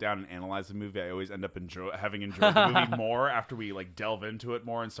we sit down and analyze the movie, I always end up having enjoyed the movie more after we like delve into it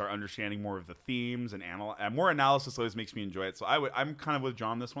more and start understanding more of the themes and more analysis always makes me enjoy it. So I'm kind of with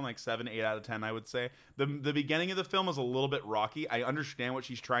John this one, like 7, 8 out of 10. I would say the beginning of the film is a little bit rocky. I understand what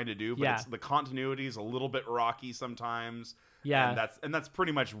she's trying to do, but the continuity is a little bit rocky sometimes. Yeah, and that's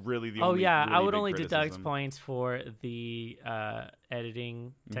pretty much really the only. Oh yeah, really I would only deduct points for the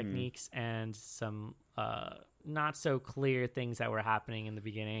editing techniques and some not so clear things that were happening in the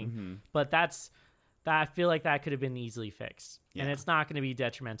beginning. But I feel like that could have been easily fixed, and it's not going to be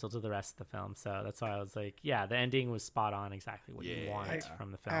detrimental to the rest of the film. So that's why I was like, yeah, the ending was spot on, exactly what you wanted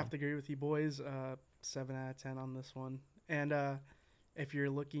from the film. I have to agree with you boys. 7 out of 10 on this one. And if you're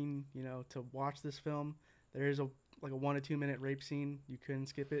looking, to watch this film, there is a 1 to 2 minute rape scene. You couldn't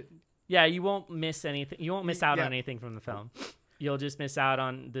skip it. Yeah, you won't miss anything. You won't miss out on anything from the film. You'll just miss out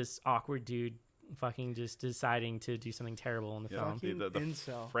on this awkward dude fucking just deciding to do something terrible in the film. The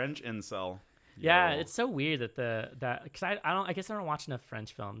incel. French incel. Yeah, it's so weird that because I guess I don't watch enough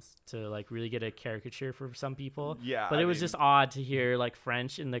French films to like really get a caricature for some people. Yeah, but it was just odd to hear like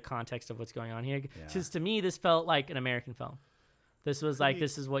French in the context of what's going on here. Because to me, this felt like an American film. This was like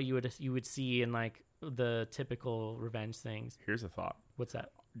this is what you would see in like the typical revenge things. Here's a thought. What's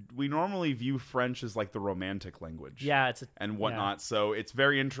that? We normally view French as like the romantic language. Yeah, and whatnot. Yeah. So it's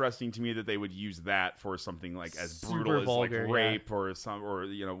very interesting to me that they would use that for something like as brutal as vulgar, like rape or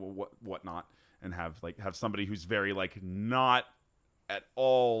whatnot, and have somebody who's very like not at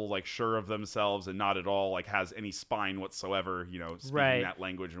all like sure of themselves and not at all like has any spine whatsoever, speaking that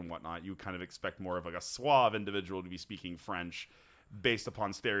language and whatnot. You kind of expect more of like a suave individual to be speaking French based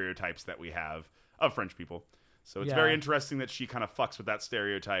upon stereotypes that we have of French people. So it's very interesting that she kind of fucks with that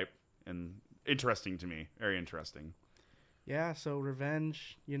stereotype, and interesting to me. Very interesting. Yeah, so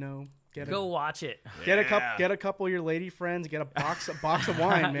Revenge, Go watch it. Get a couple of your lady friends. Get a box of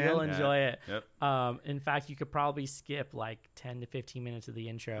wine, man. You'll enjoy it. Yep. In fact, you could probably skip like 10 to 15 minutes of the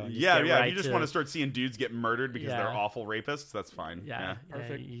intro. And If you just want to start seeing dudes get murdered because they're awful rapists, that's fine. Yeah.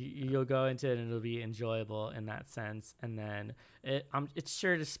 Perfect. You'll go into it and it'll be enjoyable in that sense. And then it's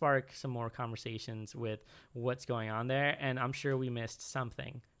sure to spark some more conversations with what's going on there. And I'm sure we missed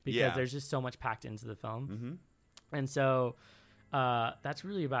something because there's just so much packed into the film. Mm-hmm. And so that's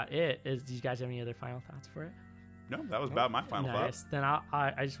really about it. Do you guys have any other final thoughts for it? No, that was about my final thoughts. Then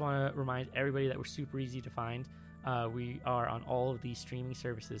I just want to remind everybody that we're super easy to find. We are on all of these streaming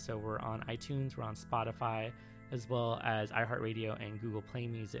services. So we're on iTunes, we're on Spotify, as well as iHeartRadio and Google Play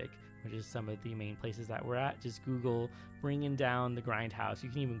Music, which is some of the main places that we're at. Just Google Bringing Down the Grindhouse. You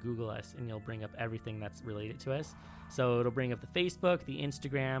can even Google us and you'll bring up everything that's related to us. So it'll bring up the Facebook, the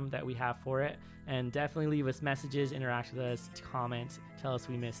Instagram that we have for it, and definitely leave us messages, interact with us, comment, tell us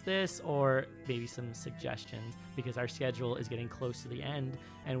we missed this, or maybe some suggestions, because our schedule is getting close to the end,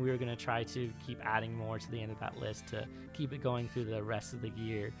 and we're going to try to keep adding more to the end of that list to keep it going through the rest of the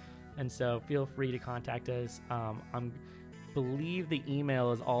year. And so feel free to contact us. I believe the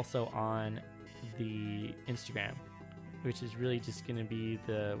email is also on the Instagram, which is really just going to be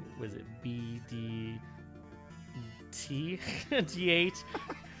BDTGH.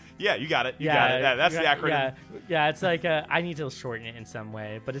 Yeah, you got it. You got it. Yeah, that's the acronym. Yeah, it's like I need to shorten it in some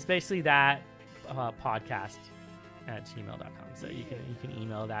way, but it's basically that podcast at gmail.com. So you can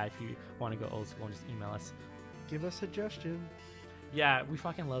email that if you want to go old school and just email us. Give us suggestions. Yeah, we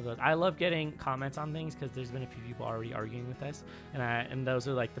fucking love those. I love getting comments on things because there's been a few people already arguing with us, and those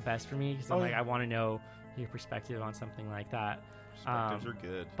are like the best for me because I want to know your perspective on something like that. Perspectives are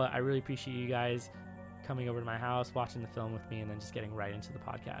good. But I really appreciate you guys coming over to my house, watching the film with me, and then just getting right into the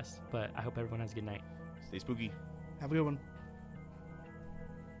podcast. But I hope everyone has a good night. Stay spooky. Have a good one.